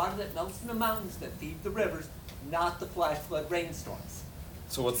it's water that melts in the mountains that feed the rivers, not the flash flood rainstorms.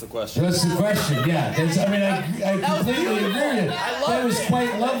 So what's the question? That's the question, yeah. I completely agree with you. That was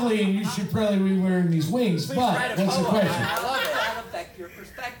quite lovely, and you should probably be wearing these wings, but what's the question? I love it. That affect your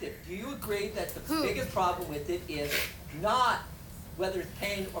perspective. Do you agree that the biggest problem with it is not whether it's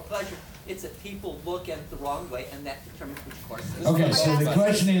pain or pleasure, it's that people look at it the wrong way, and that determines which course is Okay, so the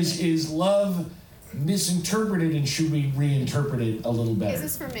question is love misinterpreted, and should we reinterpret it a little better? Is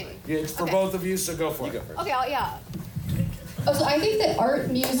this for me? Yeah, it's for Okay. both of you, so go for it. Okay, yeah. Oh, so I think that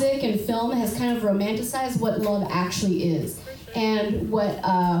art, music, and film has kind of romanticized what love actually is and what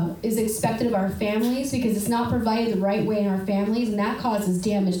is expected of our families, because it's not provided the right way in our families, and that causes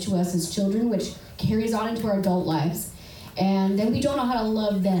damage to us as children, which carries on into our adult lives. And then we don't know how to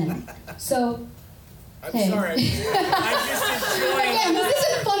love then. So I'm Hey. sorry. I'm just enjoying. Again, this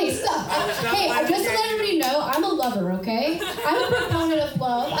isn't funny stuff. Hey, just to let everybody know, I'm a lover, okay? I'm a proponent of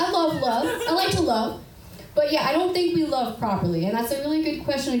love. I love love. I like to love. But yeah, I don't think we love properly. And that's a really good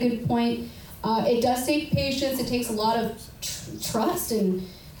question, a good point. It does take patience. It takes a lot of trust and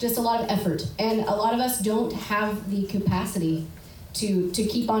just a lot of effort. And a lot of us don't have the capacity to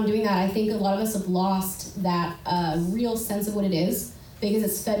keep on doing that. I think a lot of us have lost that real sense of what it is, because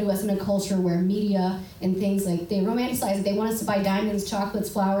it's fed to us in a culture where media and things like, they romanticize it. They want us to buy diamonds, chocolates,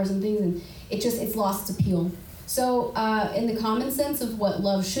 flowers, and things, and it's lost its appeal. So in the common sense of what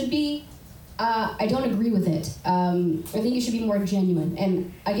love should be, I don't agree with it. I think it should be more genuine.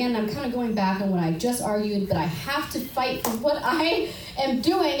 And again, I'm kind of going back on what I just argued, but I have to fight for what I am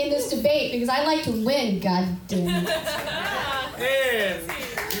doing in this debate, because I like to win, god damn it. And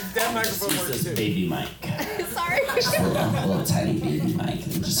that microphone works too. Baby mic. Sorry. Just hold on, a little tiny baby mic,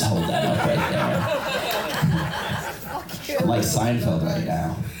 and just hold that up right there. I'm like Seinfeld right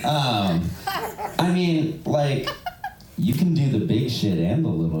now. I mean, like, you can do the big shit and the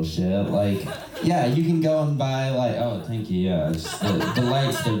little shit. Like, yeah, you can go and buy, like, oh, thank you, yeah, it's the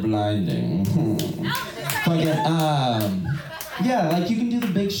lights, they're blinding. Fucking, yeah, like, you can do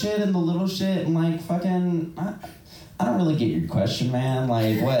the big shit and the little shit, and, like, fucking, I don't really get your question, man.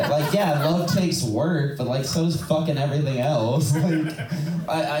 Like, what? Like, yeah, love takes work, but, like, so does fucking everything else. Like,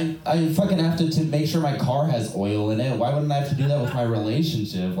 I fucking have to make sure my car has oil in it. Why wouldn't I have to do that with my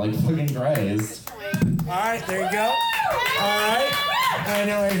relationship? Like, fucking Christ. All right, there you go. All right. I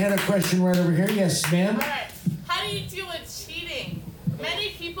know I had a question right over here. Yes, ma'am. All right. How do you deal with cheating? Many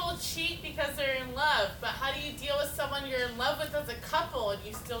people cheat because they're in love, but how do you deal with someone you're in love with as a couple and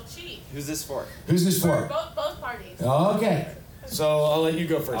you still cheat? Who's this for? Who's this for? Both parties. Okay. So I'll let you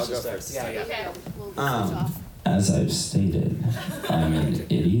go first. I'll go this time. first. Yeah. Okay. As I've stated, I'm an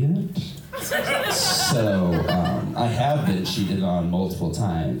idiot. So, I have been cheated on multiple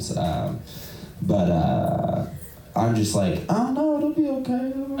times. But I'm just like, oh no, it'll be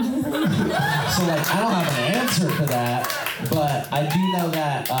okay. So like, I don't have an answer for that, but I do know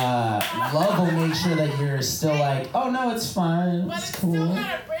that love will make sure that you're still like, oh no, it's fine, But it's it's cool. still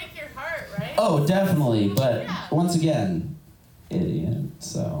gonna break your heart, right? Oh, definitely, but once again, idiot,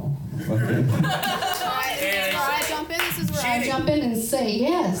 so. Fucking. Before I jump in, this is where I jump in and say,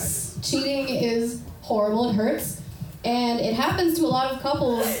 yes, cheating is horrible, it hurts, and it happens to a lot of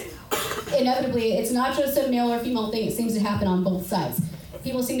couples. Inevitably, it's not just a male or female thing, it seems to happen on both sides.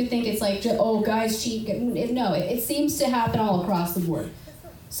 People seem to think it's like, oh, guys cheat. No, it seems to happen all across the board.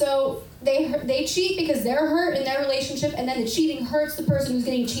 So they cheat because they're hurt in their relationship, and then the cheating hurts the person who's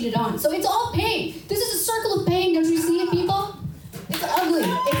getting cheated on. So it's all pain. This is a circle of pain. Don't you see it, people? It's ugly.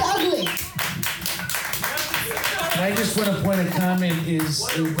 It's ugly. I just want to point a comment is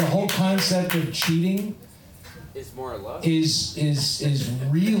the whole concept of cheating Is more love? is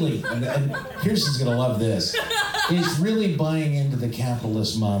really, and Kirsten's gonna love this, is really buying into the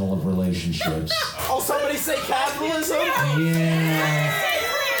capitalist model of relationships. Oh, somebody say capitalism? Yeah.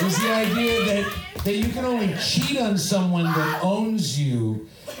 There's the idea that you can only cheat on someone that owns you,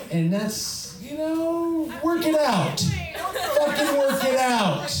 and that's, work it out. Fucking work it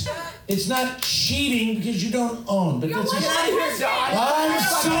out. It's not cheating because you don't own, but that's I'm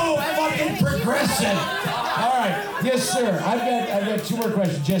so fucking progressive. All right, yes, sir. I've got two more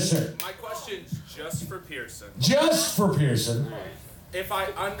questions. Yes, sir. My question's just for Pearson. Just for Pearson. If I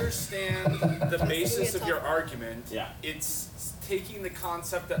understand the basis of your argument, it's taking the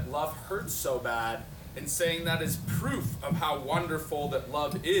concept that love hurts so bad and saying that is proof of how wonderful that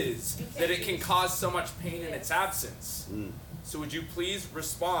love is, that it can cause so much pain in its absence. So would you please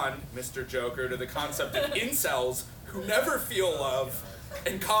respond, Mr. Joker, to the concept of incels who never feel love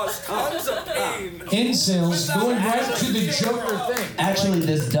and cause tons of pain? Incels, going right to the Joker thing. Actually,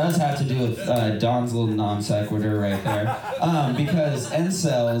 this does have to do with Don's little non sequitur right there. Because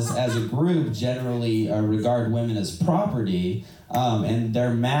incels, as a group, generally regard women as property, and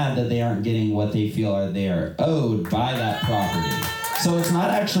they're mad that they aren't getting what they feel they are owed by that property. So it's not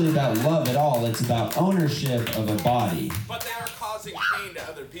actually about love at all, it's about ownership of a body. But they are causing pain to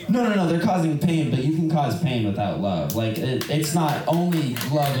other people. No, they're causing pain, but you can cause pain without love. Like, it's not only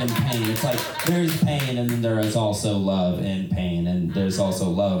love and pain. It's like, there's pain, and then there is also love and pain, and there's also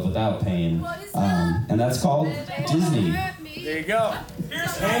love without pain. And that's called Disney. There you go.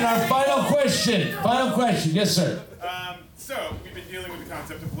 And our final question. Final question. Yes, sir. So, we've been dealing with the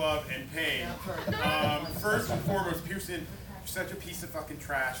concept of love and pain. First and foremost, Pearson, you're such a piece of fucking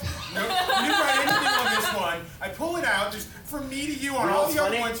trash. No, you didn't write anything on this one. I pull it out just from me to you on all the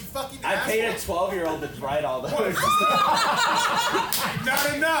other ones. You fucking I paid a asshole. 12-year-old to write all those.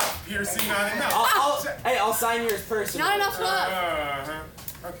 Not enough. Piercing, not enough. I'll sign yours personally. Not enough love.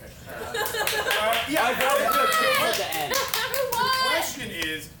 Okay. I brought it to a kiss at the end. The question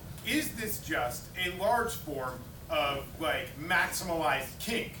is this just a large form of like maximalized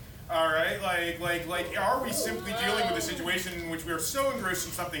kink? All right, like, are we simply dealing with a situation in which we are so engrossed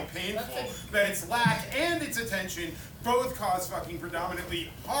in something painful that its lack and its attention both cause fucking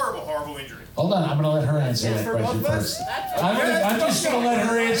predominantly horrible injury? Hold on, I'm gonna let her answer that question first. I'm just gonna let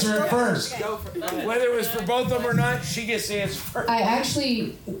her answer it first. Whether it was for both of them or not, she gets the answer first. I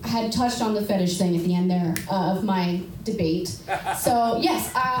actually had touched on the fetish thing at the end there of my debate. So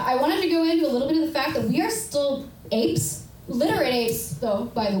yes, I wanted to go into a little bit of the fact that we are still apes. Literate apes, though,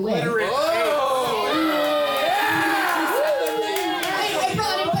 by the way. Literate apes. I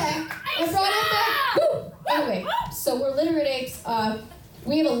brought it back. Woo! Anyway, so we're literate apes.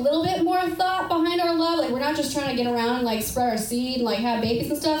 We have a little bit more thought behind our love. Like, we're not just trying to get around and, like, spread our seed and, like, have babies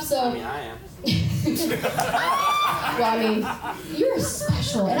and stuff, so... I mean, I am. Well, I mean, you're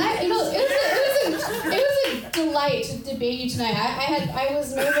special. And it was a delight to debate you tonight. I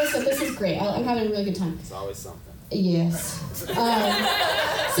was nervous, but this is great. I'm having a really good time. It's always something. Yes.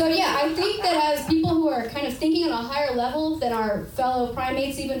 So yeah, I think that as people who are kind of thinking on a higher level than our fellow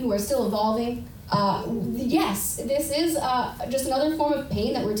primates, even who are still evolving, yes, this is just another form of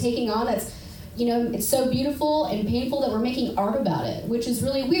pain that we're taking on. That's, it's so beautiful and painful that we're making art about it, which is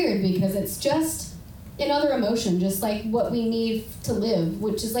really weird because it's just another emotion, just like what we need to live,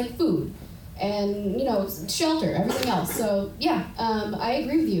 which is like food. And, shelter, everything else. So, yeah, I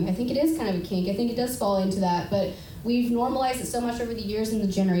agree with you. I think it is kind of a kink. I think it does fall into that. But we've normalized it so much over the years and the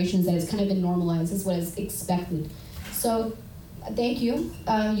generations that it's kind of been normalized as what is expected. So, thank you.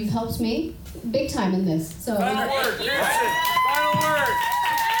 You've helped me big time in this. So. Final word, Pearson. Final word.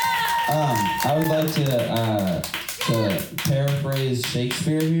 I would like to paraphrase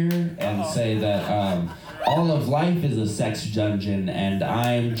Shakespeare here and say that all of life is a sex dungeon, and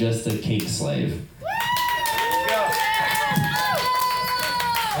I'm just a cake slave.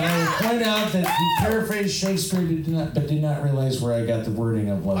 And I would point out that he paraphrased Shakespeare, but did not realize where I got the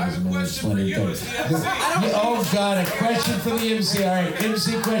wording of what was in the splendid thing. Oh God, a question for the MC. All right,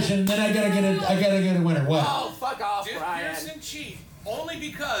 MC question. Then I gotta get a winner. What? Oh, fuck off, Did Brian. Pearson cheat? Only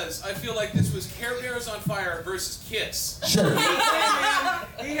because I feel like this was Care Bears on Fire versus Kiss. Sure. He came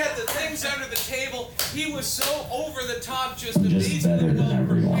in, he had the things under the table. He was so over the top, just amazingly well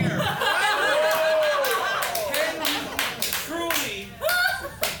prepared. Can you truly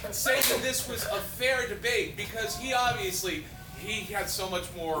say that this was a fair debate? Because he had so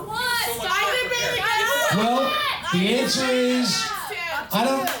much more. Well, the answer is,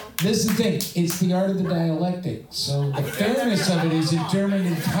 this is the thing, it's the art of the dialectic. So the fairness of it is determined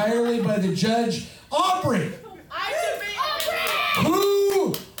entirely by the judge. Aubrey!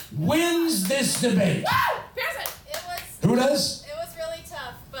 Who wins this debate? Who does? It was really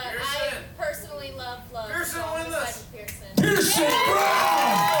tough, but I personally love Pearson on wins the side this. of Pearson. Pearson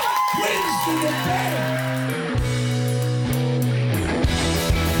Brown wins the debate!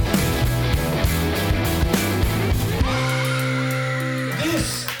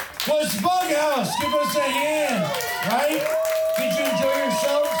 Was Bughouse. Give us a hand, right? Did you enjoy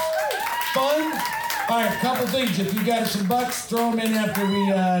yourselves? Fun? All right, a couple things. If you got some bucks, throw them in after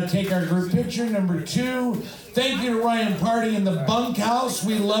we take our group picture. Number 2, thank you to Ryan Party in the bunkhouse.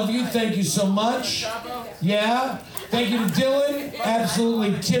 We love you. Thank you so much. Yeah. Thank you to Dylan.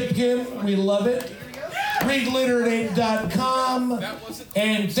 Absolutely tip him. We love it. ReadLiterate.com.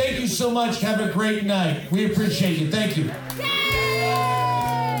 And thank you so much. Have a great night. We appreciate you. Thank you.